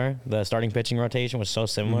similar. The starting pitching rotation was so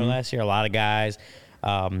similar last year. A lot of guys,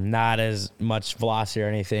 not as much velocity or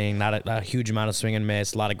anything, not a huge amount of swing and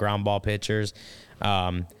miss, a lot of ground ball pitchers.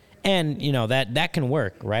 And, that can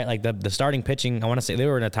work, right? Like, the starting pitching, I want to say they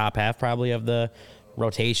were in the top half probably of the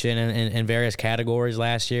rotation in various categories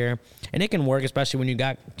last year. And it can work, especially when you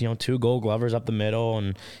got, 2 Gold Glovers up the middle,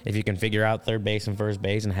 and if you can figure out third base and first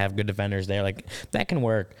base and have good defenders there, like, that can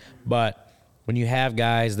work. But when you have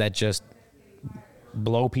guys that just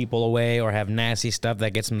blow people away or have nasty stuff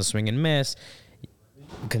that gets them to swing and miss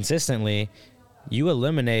consistently, you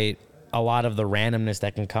eliminate a lot of the randomness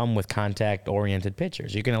that can come with contact-oriented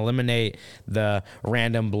pitchers. You can eliminate the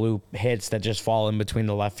random blue hits that just fall in between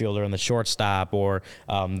the left fielder and the shortstop, or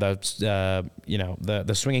the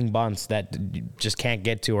swinging bunts that just can't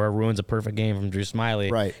get to, or ruins a perfect game from Drew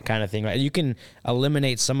Smyly, kind of thing. Right? You can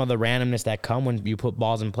eliminate some of the randomness that come when you put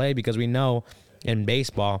balls in play, because we know in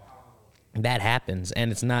baseball that happens,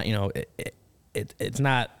 and it's not it's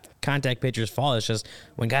not contact pitchers' fault. It's just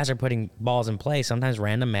when guys are putting balls in play, sometimes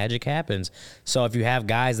random magic happens. So if you have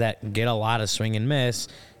guys that get a lot of swing and miss,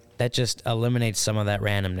 that just eliminates some of that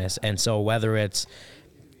randomness. And so whether it's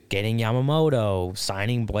getting Yamamoto,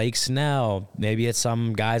 signing Blake Snell, maybe it's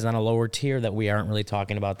some guys on a lower tier that we aren't really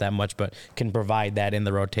talking about that much, but can provide that in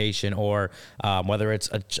the rotation, or whether it's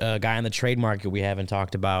a guy on the trade market we haven't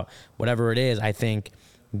talked about, whatever it is, I think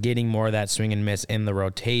getting more of that swing and miss in the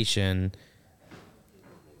rotation,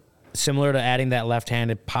 similar to adding that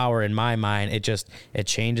left-handed power in my mind, it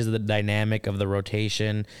changes the dynamic of the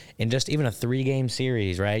rotation in just even a 3-game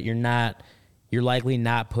series, right? You're likely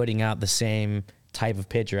not putting out the same type of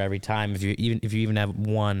pitcher every time if you even have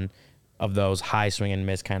one of those high swing and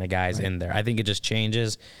miss kind of guys in there. I think it just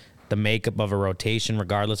changes the makeup of a rotation,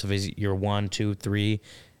 regardless of your 1, 2, 3.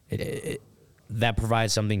 That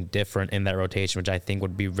provides something different in that rotation, which I think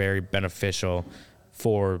would be very beneficial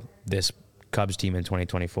for this Cubs team in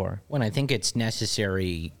 2024. When I think it's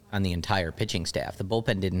necessary on the entire pitching staff. The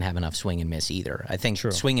bullpen didn't have enough swing and miss either. I think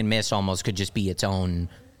swing and miss almost could just be its own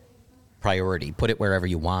priority. Put it wherever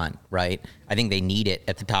you want, right? I think they need it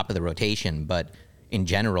at the top of the rotation, but in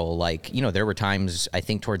general, like, there were times, I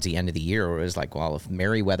think towards the end of the year, where it was like, well, if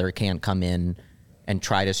Merriweather can't come in and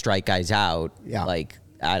try to strike guys out, like,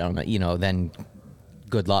 I don't know, then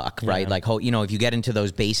good luck, right? Like, if you get into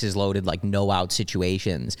those bases loaded, like no out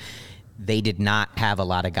situations, they did not have a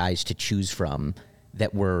lot of guys to choose from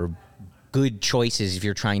that were good choices if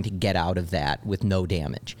you're trying to get out of that with no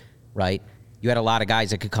damage, right? You had a lot of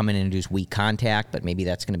guys that could come in and induce weak contact, but maybe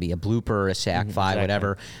that's going to be a blooper, a sac fly,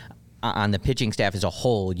 whatever. On the pitching staff as a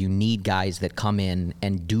whole, you need guys that come in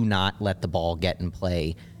and do not let the ball get in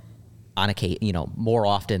play on occasion, more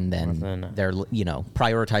often than they're,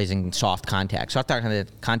 prioritizing soft contact. Soft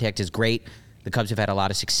contact is great. The Cubs have had a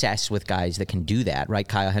lot of success with guys that can do that, right?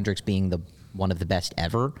 Kyle Hendricks being one of the best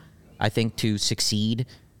ever, I think, to succeed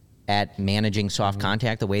at managing soft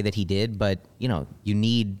contact the way that he did. But, you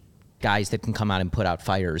need guys that can come out and put out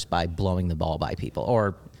fires by blowing the ball by people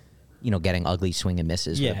or, getting ugly swing and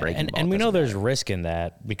misses. Yeah, with a breaking ball. And we know there's risk in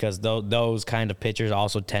that because those kind of pitchers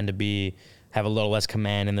also tend to have a little less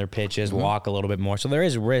command in their pitches, walk a little bit more. So there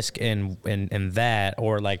is risk in that,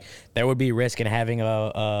 or like there would be risk in having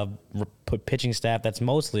a pitching staff that's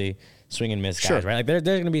mostly swing and miss guys, right? Like there's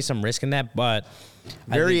going to be some risk in that, but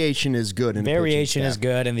variation is good. Variation is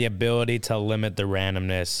good, and the ability to limit the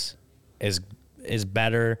randomness is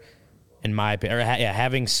better, in my opinion. Or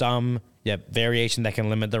having some variation that can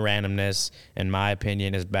limit the randomness, in my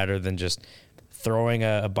opinion, is better than just throwing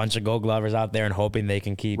a bunch of Gold Glovers out there and hoping they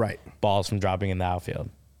can keep balls from dropping in the outfield.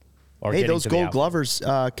 Or those Gold Glovers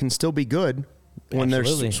can still be good when they're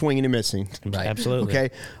swinging and missing. Right. Absolutely.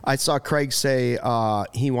 Okay. I saw Craig say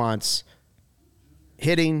he wants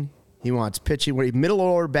hitting, he wants pitching, middle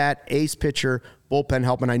order bat, ace pitcher, bullpen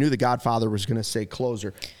help, and I knew the Godfather was going to say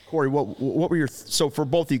closer. Corey, what were so for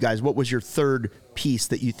both of you guys, what was your third piece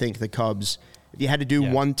that you think the Cubs, if you had to do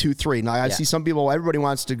 1, 2, 3? Now I see some people, everybody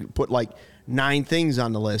wants to put like 9 things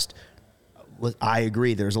on the list. I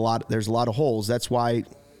agree. There's a lot of holes. That's why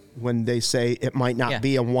when they say it might not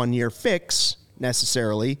be a 1-year fix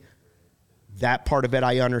necessarily, that part of it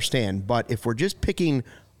I understand. But if we're just picking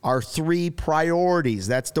our 3 priorities,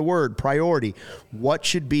 that's the word, priority, what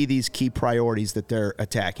should be these key priorities that they're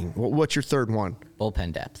attacking? What's your third one?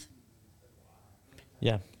 Bullpen depth.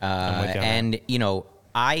 Yeah. And,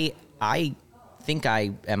 I think I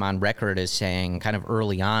am on record as saying kind of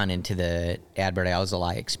early on into the Adbert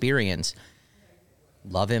Alzolay experience,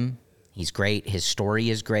 love him. He's great. His story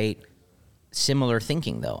is great. Similar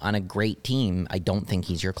thinking, though. On a great team, I don't think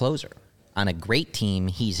he's your closer. On a great team,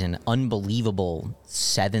 he's an unbelievable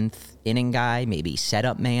 7th inning guy, maybe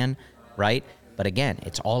setup man, right? But again,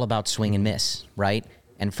 it's all about swing and miss, right?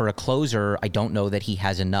 And for a closer, I don't know that he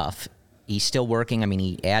has enough. He's still working. I mean,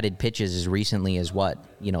 he added pitches as recently as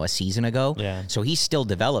a season ago. Yeah. So he's still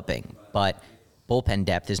developing, but bullpen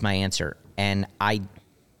depth is my answer. And I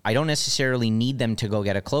don't necessarily need them to go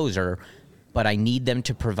get a closer, but I need them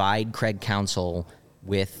to provide Craig Counsell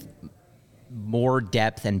with more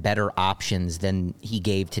depth and better options than he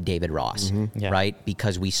gave to David Ross, right?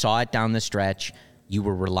 Because we saw it down the stretch. You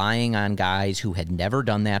were relying on guys who had never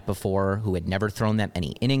done that before, who had never thrown that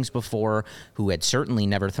many innings before, who had certainly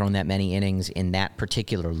never thrown that many innings in that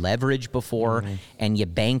particular leverage before, and you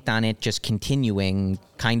banked on it just continuing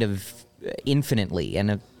kind of infinitely.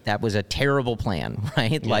 And that was a terrible plan,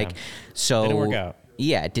 right? Yeah. So didn't work out.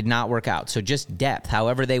 Yeah, it did not work out. So just depth,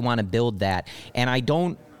 however they want to build that. And I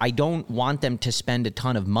don't want them to spend a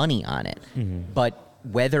ton of money on it, but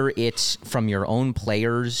whether it's from your own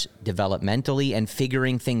players developmentally and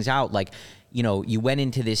figuring things out, you went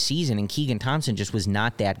into this season and Keegan Thompson just was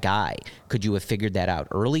not that guy. Could you have figured that out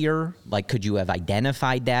earlier? Could you have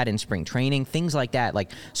identified that in spring training? Things like that.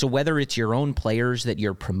 So whether it's your own players that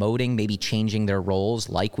you're promoting, maybe changing their roles,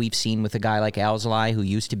 like we've seen with a guy like Alzolay, who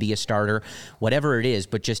used to be a starter, whatever it is,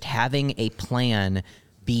 but just having a plan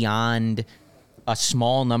beyond a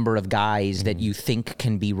small number of guys that you think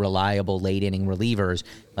can be reliable late inning relievers.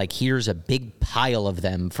 Like, here's a big pile of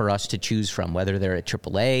them for us to choose from, whether they're at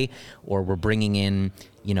AAA or we're bringing in,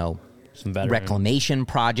 some reclamation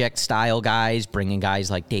project style guys, bringing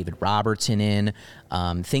guys like David Robertson in,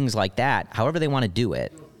 things like that. However they want to do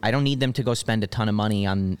it. I don't need them to go spend a ton of money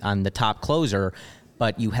on the top closer,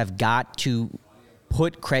 but you have got to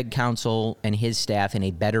put Craig Counsell and his staff in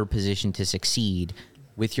a better position to succeed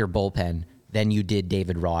with your bullpen than you did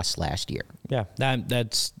David Ross last year. Yeah,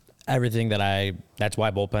 that's everything that's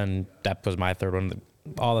why bullpen depth was my third one.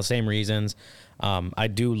 All the same reasons. I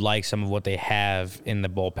do like some of what they have in the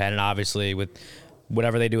bullpen, and obviously with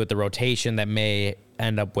whatever they do with the rotation, that may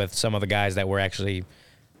end up with some of the guys that were actually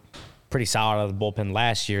pretty solid out of the bullpen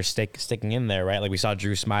last year sticking in there, right? Like we saw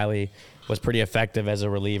Drew Smiley was pretty effective as a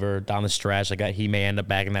reliever down the stretch. Like he may end up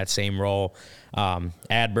back in that same role.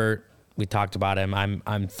 Adbert, we talked about him.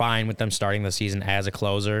 I'm fine with them starting the season as a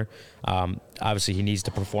closer. Obviously, he needs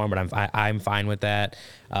to perform, but I'm fine with that.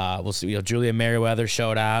 We'll see. Julian Merriweather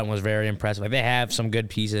showed out and was very impressive. Like, they have some good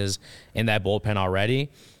pieces in that bullpen already,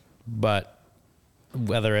 but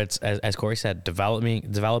whether it's as Corey said,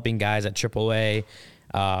 developing guys at AAA,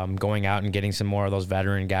 going out and getting some more of those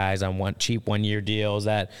veteran guys on cheap 1-year deals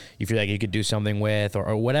that you feel like you could do something with,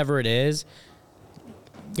 or whatever it is.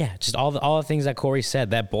 Yeah, just all the things that Corey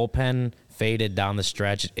said. That bullpen faded down the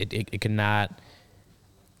stretch. It could not.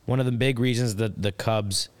 One of the big reasons that the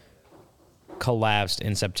Cubs collapsed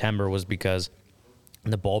in September was because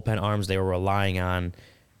the bullpen arms they were relying on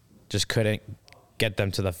just couldn't get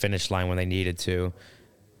them to the finish line when they needed to.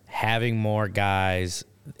 Having more guys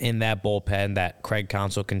in that bullpen that Craig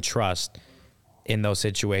Counsell can trust in those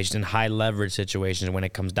situations, in high leverage situations when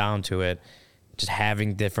it comes down to it, just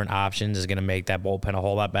having different options is going to make that bullpen a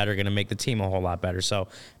whole lot better, going to make the team a whole lot better. So,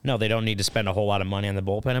 no, they don't need to spend a whole lot of money on the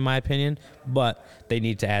bullpen, in my opinion, but they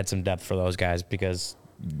need to add some depth for those guys because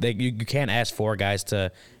you can't ask 4 guys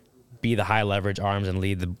to be the high leverage arms and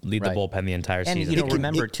lead the bullpen the entire season. And,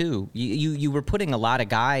 remember, too, you were putting a lot of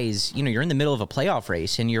guys, you're in the middle of a playoff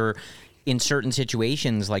race, and you're in certain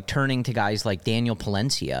situations like turning to guys like Daniel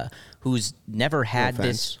Palencia, who's never had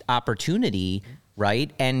this opportunity,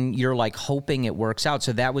 right? And you're like hoping it works out.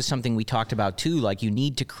 So that was something we talked about too. Like, you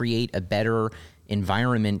need to create a better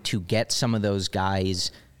environment to get some of those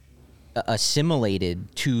guys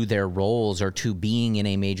assimilated to their roles or to being in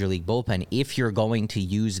a major league bullpen if you're going to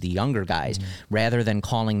use the younger guys, rather than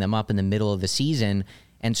calling them up in the middle of the season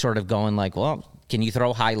and sort of going like, well, can you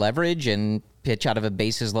throw high leverage and pitch out of a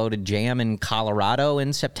bases loaded jam in Colorado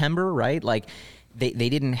in September, right? Like, they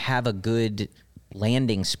didn't have a good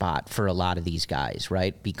landing spot for a lot of these guys,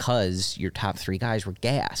 right? Because your top 3 guys were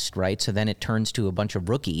gassed, right? So then it turns to a bunch of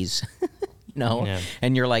rookies,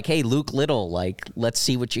 and you're like, hey, Luke Little, like, let's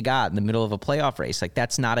see what you got in the middle of a playoff race. Like,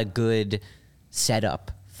 that's not a good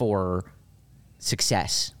setup for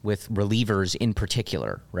success with relievers in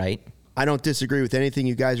particular, right? I don't disagree with anything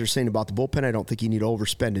you guys are saying about the bullpen. I don't think you need to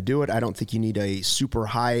overspend to do it. I don't think you need a super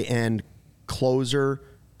high-end closer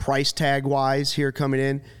price tag-wise here coming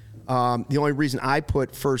in. The only reason I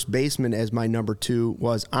put first baseman as my number 2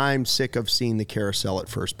 was I'm sick of seeing the carousel at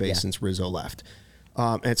first base since Rizzo left.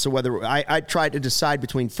 And so whether I tried to decide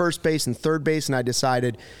between first base and third base, and I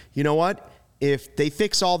decided, you know what? If they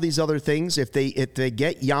fix all these other things, if they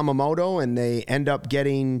get Yamamoto and they end up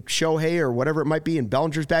getting Shohei or whatever it might be, and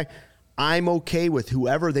Bellinger's back, I'm okay with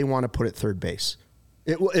whoever they want to put at third base.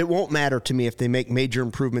 It won't matter to me if they make major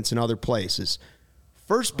improvements in other places.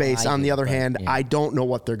 First base, on the other hand, I don't know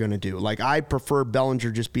what they're going to do. Like, I prefer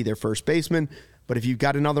Bellinger just be their first baseman, but if you've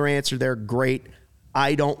got another answer there, great.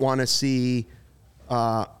 I don't want to see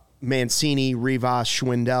Mancini, Rivas,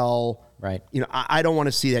 Schwindel. Right. I don't want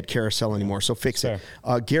to see that carousel anymore, so fix it.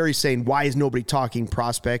 Gary's saying, why is nobody talking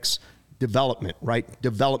prospects? Development, right?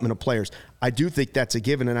 Development of players. I do think that's a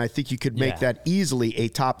given, and I think you could make that easily a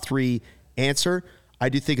top 3 answer. I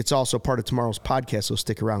do think it's also part of tomorrow's podcast, so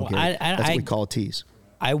stick around, Gary. That's what we call a tease.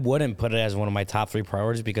 I wouldn't put it as one of my top 3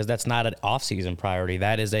 priorities because that's not an off-season priority.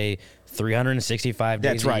 That is a 365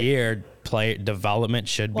 days a year. Player development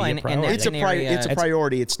should be a priority. It's a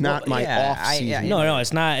priority. It's not my off-season. No,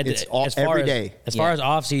 it's not. It's every day. As far as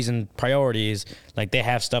off-season priorities, like, they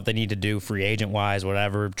have stuff they need to do free agent-wise,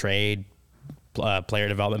 whatever, trade, player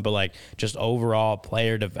development, but like just overall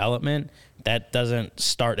player development, that doesn't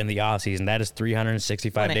start in the offseason. That is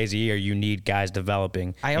 365 days a year. You need guys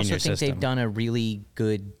develering. I also think system. They've done a really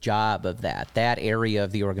good job of that. That area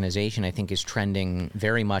of the organization, I think, is trending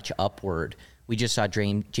very much upward. We just saw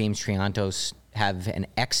James Triantos have an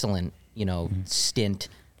excellent, stint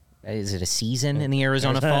is it a season in the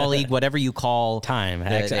Arizona Fall League? Whatever you call Time. the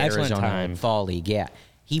Excellent Arizona time. Fall League. Yeah.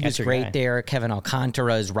 He was That's your great guy. there. Kevin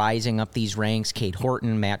Alcantara is rising up these ranks. Kate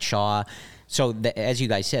Horton, Matt Shaw. So as you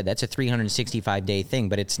guys said, that's a 365-day thing,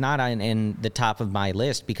 but it's not in the top of my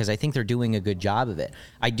list because I think they're doing a good job of it.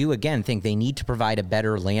 I do, again, think they need to provide a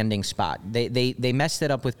better landing spot. They messed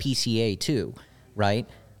it up with PCA too, right?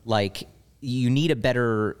 Like, you need a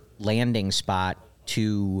better landing spot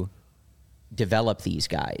to develop these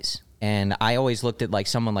guys. And I always looked at like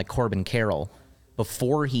someone like Corbin Carroll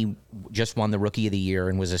before he just won the Rookie of the Year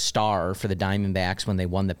and was a star for the Diamondbacks when they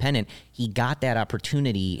won the pennant. He got that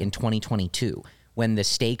opportunity in 2022 when the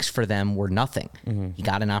stakes for them were nothing. He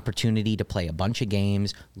got an opportunity to play a bunch of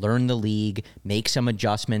games, learn the league, make some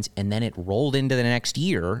adjustments, and then it rolled into the next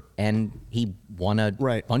year, and he won a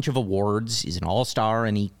bunch of awards. He's an all-star,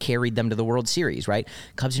 and he carried them to the World Series, right?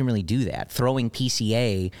 Cubs didn't really do that. Throwing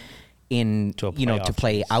PCA in, to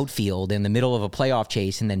play outfield in the middle of a playoff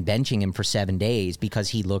chase and then benching him for 7 days because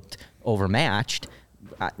he looked overmatched.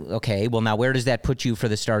 Okay, well, now where does that put you for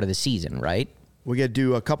the start of the season, right? We got to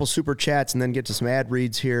do a couple super chats and then get to some ad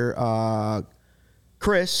reads here.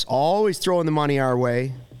 Chris, always throwing the money our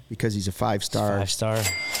way because he's a five-star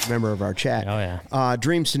member of our chat. Oh, yeah.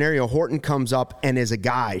 Dream scenario, Horton comes up and is a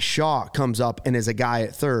guy. Shaw comes up and is a guy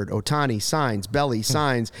at third. Ohtani signs. Belly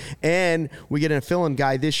signs. And we get a fill-in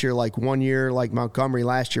guy this year, like 1 year, like Montgomery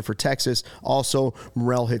last year for Texas. Also,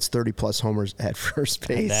 Morel hits 30-plus homers at first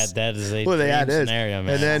base. That is a dream scenario,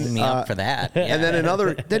 man. And then, me up for that. And then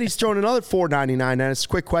then he's thrown another $4.99. And it's a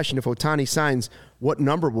quick question. If Ohtani signs, what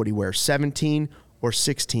number would he wear? 17 or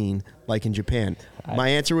 16, like in Japan? My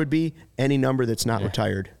answer would be any number that's not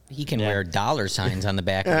retired. He can wear dollar signs on the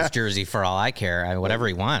back of his jersey for all I care. Whatever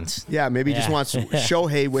he wants. Yeah, maybe he just wants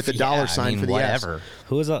Shohei with a dollar sign for the whatever. S.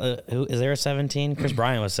 Who is there a 17? Chris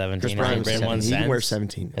Bryant was 17. Chris Bryant was 17. He can wear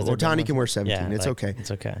 17. Ohtani can wear 17. Yeah, it's okay.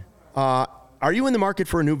 It's okay. Are you in the market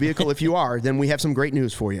for a new vehicle? If you are, then we have some great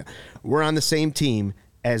news for you. We're on the same team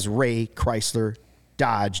as Ray Chrysler,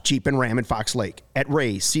 Dodge, Jeep, and Ram in Fox Lake. At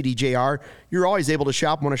Ray CDJR, you're always able to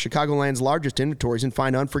shop one of Chicagoland's largest inventories and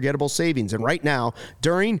find unforgettable savings. And right now,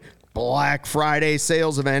 during Black Friday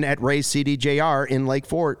sales event at Ray CDJR in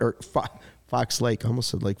Fox Lake. I almost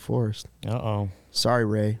said Lake Forest. Uh-oh. Sorry,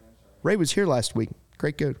 Ray. Ray was here last week.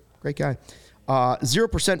 Great guy.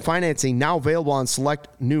 0% financing now available on select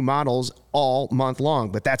new models all month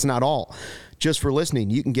long. But that's not all. Just for listening,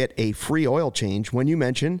 you can get a free oil change when you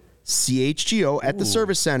mention CHGO at the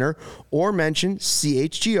service center, or mention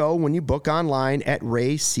CHGO when you book online at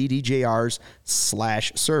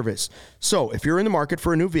RayCDJR's/service. So if you're in the market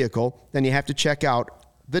for a new vehicle, then you have to check out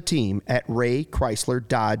the team at Ray Chrysler,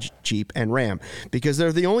 Dodge, Jeep, and Ram, because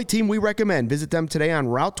they're the only team we recommend. Visit them today on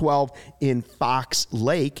Route 12 in Fox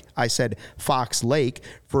Lake. I said Fox Lake.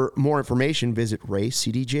 For more information, visit Ray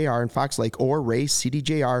CDJR in Fox Lake or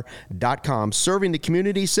RayCDJR.com. Serving the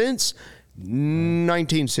community since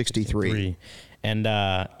 1963. And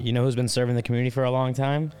you know who's been serving the community for a long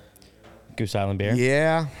time? Goose Island Beer.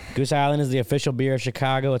 Yeah. Goose Island is the official beer of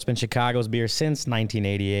Chicago. It's been Chicago's beer since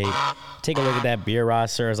 1988. Take a look at that beer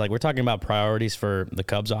roster. It's like we're talking about priorities for the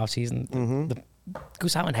Cubs offseason.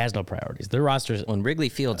 Goose Island has no priorities. Their roster's When Wrigley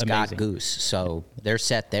Field's amazing. got Goose, so they're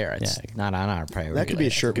set there. It's not on our priority. That could be a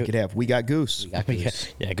shirt we could have. We got Goose.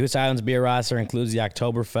 Yeah, Goose Island's beer roster includes the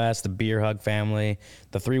Oktoberfest, the Beer Hug family,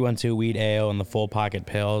 the 312 Wheat Ale, and the Full Pocket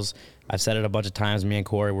Pills. I've said it a bunch of times. Me and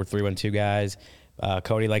Corey, we're 312 guys.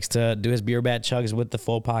 Cody likes to do his beer bat chugs with the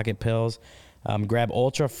Full Pocket Pills. Grab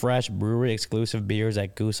ultra fresh brewery exclusive beers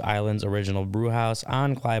at Goose Island's original brew house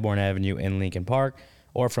on Clybourne Avenue in Lincoln Park,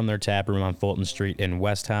 or from their tap room on Fulton Street in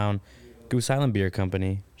Westtown. Goose Island Beer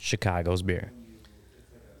Company, Chicago's beer.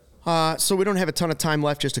 So we don't have a ton of time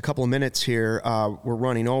left, just a couple of minutes here. We're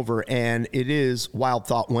running over, and it is Wild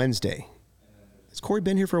Thought Wednesday. Has Corey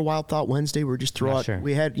been here for a Wild Thought Wednesday? We're just throwing. Sure.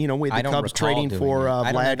 We had, we had the Cubs trading for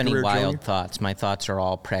I don't Vlad have any Guerrero wild Jr. thoughts. My thoughts are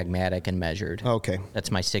all pragmatic and measured. Okay.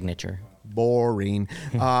 That's my signature. Boring.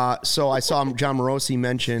 So I saw John Morosi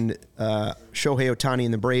mentioned Shohei Ohtani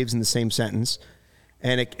and the Braves in the same sentence.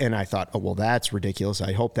 And I thought, oh, well, that's ridiculous.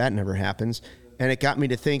 I hope that never happens. And it got me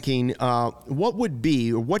to thinking,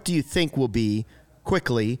 what do you think will be,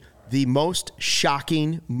 quickly, the most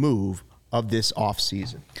shocking move of this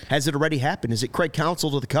offseason? Has it already happened? Is it Craig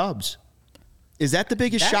Counsell to the Cubs? Is that the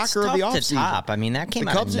biggest shocker of the offseason? To top. I mean, that came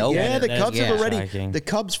out Cubs, of nowhere. Yeah, the Cubs have already. Shocking. The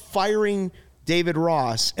Cubs firing David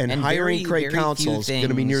Ross and hiring Craig Counsell is going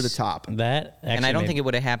to be near the top. And I don't think it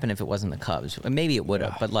would have happened if it wasn't the Cubs. Maybe it would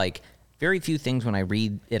have, but very few things when I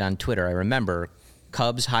read it on Twitter. I remember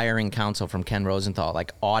Cubs hiring Counsell from Ken Rosenthal,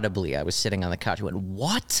 audibly. I was sitting on the couch and went,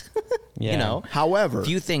 what? Yeah. You know, However,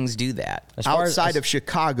 few things do that. As far outside as- of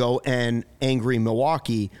Chicago and angry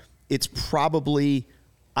Milwaukee, it's probably,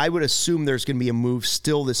 I would assume there's going to be a move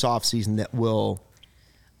still this offseason that will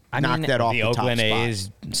knock that off the the top Oakland spot. A's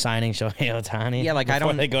signing Shohei Ohtani. Yeah, like, I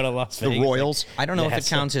before don't- they go to Las The Vegas. Royals. I don't know if it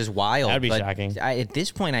counts as wild. That'd be but shocking. at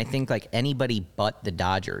this point, I think like anybody but the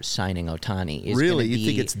Dodgers signing Ohtani is Really? gonna You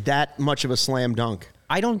think be- it's that much of a slam dunk?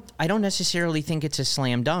 I don't necessarily think it's a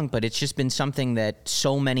slam dunk, but it's just been something that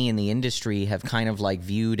so many in the industry have kind of like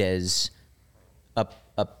viewed as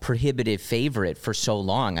a prohibitive favorite for so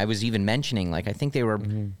long. I was even mentioning, like, I think they were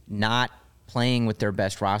not playing with their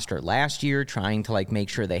best roster last year, trying to like make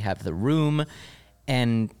sure they have the room.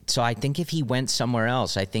 And so I think if he went somewhere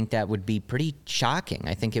else, I think that would be pretty shocking.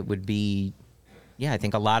 I think it would be, I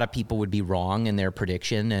think a lot of people would be wrong in their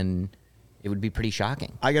prediction, and it would be pretty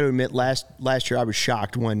shocking. I got to admit, last year I was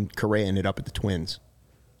shocked when Correa ended up at the Twins.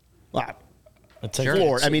 Wow.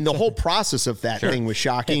 Floored. I mean, the whole process of that thing was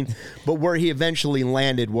shocking, but where he eventually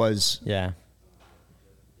landed was, Yeah.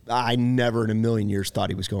 I never in a million years thought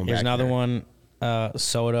he was going Here's back another there. one.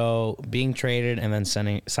 Soto being traded and then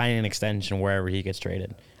signing an extension wherever he gets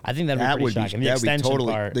traded. I think that'd be pretty shocking.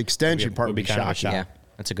 The extension part would be kind of a shocking. Yeah,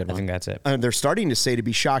 that's a good I one. think that's it. They're starting to say to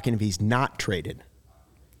be shocking if he's not traded.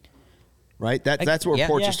 Right? That's what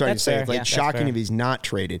reports are starting to that's say. fair. It's like Yeah, that's shocking fair. if he's not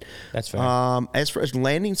traded. That's fair. As far as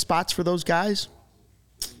landing spots for those guys,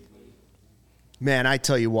 man, I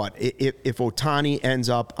tell you what, if Ohtani ends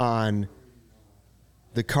up on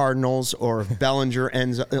the Cardinals or if Bellinger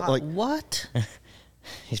ends up like What?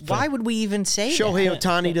 Why would we even say Shohei that?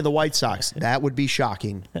 Ohtani to the White Sox, that would be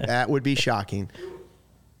shocking. That would be shocking.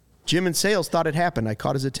 Jim and Sales thought it happened. I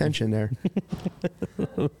caught his attention there.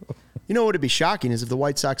 You know what would be shocking is if the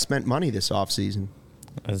White Sox spent money this offseason.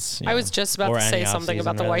 I was just about or to say any something offseason,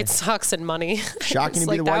 about the rather. White Sox and money. Shocking It's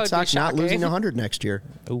to be like, the that White would be Sox not losing shocking. 100 next year.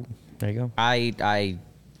 Oh, there you go. I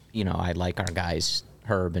like our guys,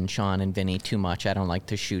 Herb and Sean and Vinny, too much. I don't like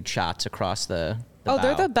to shoot shots across the Oh,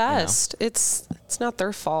 they're bow, the best. It's not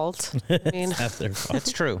their fault. I mean, That's their You know? fault.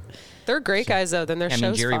 It's true. they're great guys though. Then their I show's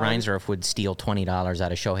mean, Jerry fun. Reinsdorf would steal $20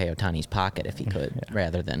 out of Shohei Ohtani's pocket if he could,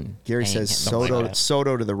 rather than Gary paying says him.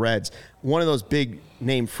 Soto to the Reds. One of those big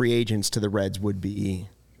name free agents to the Reds would be.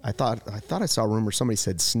 I thought I saw a rumor somebody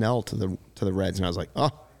said Snell to the Reds, and I was like,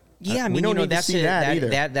 oh, Yeah, I we mean, don't need to that's see that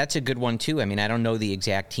either. That's a good one too. I mean, I don't know the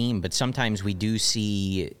exact team, but sometimes we do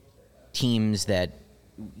see teams that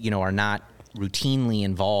are not routinely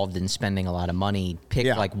involved in spending a lot of money pick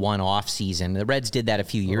like one off season. The Reds did that a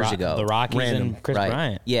few years ago. The Rockies Random. and Chris right?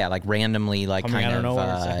 Bryant. Yeah, like randomly, like Coming kind out of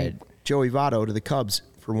of. nowhere, Joey Votto to the Cubs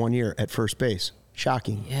for 1 year at first base.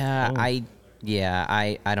 Shocking. Yeah,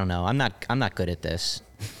 I don't know. I'm not good at this.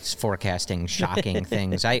 It's forecasting shocking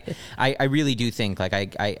things. I really do think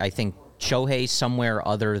I think Shohei somewhere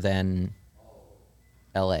other than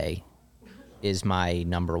L.A. is my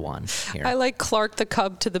number one here. I like Clark the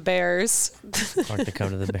Cub to the Bears. Clark to come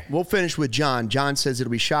to the Bears. We'll finish with John. John says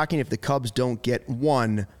it'll be shocking if the Cubs don't get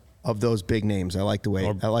one of those big names. I like the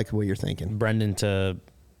way you're thinking. Brendan to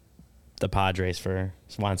the Padres for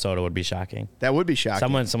Juan Soto would be shocking. That would be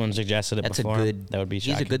shocking. Someone suggested it That's before. a good. That would be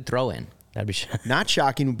shocking. He's a good throw-in. That'd be shocking. Not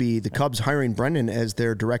shocking would be the Cubs hiring Brendan as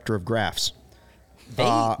their director of graphs.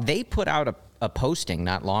 They put out a posting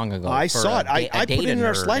not long ago. I for saw it. a I put it in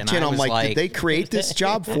our nerd, Slack and channel. I I'm was like, did they create this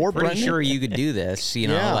job for pretty Brendan? sure you could do this.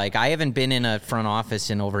 Yeah. Like I haven't been in a front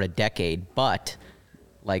office in over a decade, but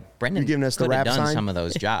like Brendan You're giving us the could have rap done sign? some of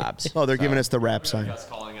those jobs. Oh, they're giving us the rap sign. Just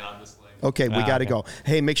calling it on this link. Okay, we got to okay. go.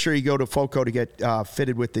 Hey, make sure you go to FOCO to get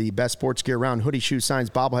fitted with the best sports gear around. Hoodie, shoes, signs,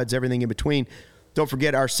 bobbleheads, everything in between. Don't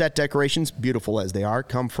forget our set decorations, beautiful as they are,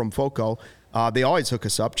 come from FOCO. They always hook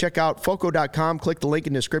us up. Check out FOCO.com. Click the link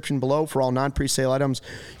in the description below for all non-presale items.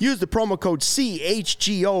 Use the promo code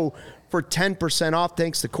CHGO for 10% off.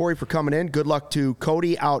 Thanks to Corey for coming in. Good luck to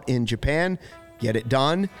Cody out in Japan. Get it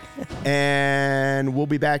done. And we'll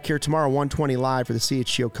be back here tomorrow, 1:20 live for the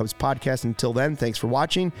CHGO Cubs podcast. Until then, thanks for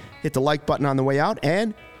watching. Hit the like button on the way out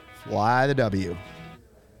and fly the W.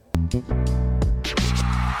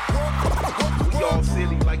 We all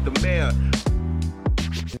silly like the mayor.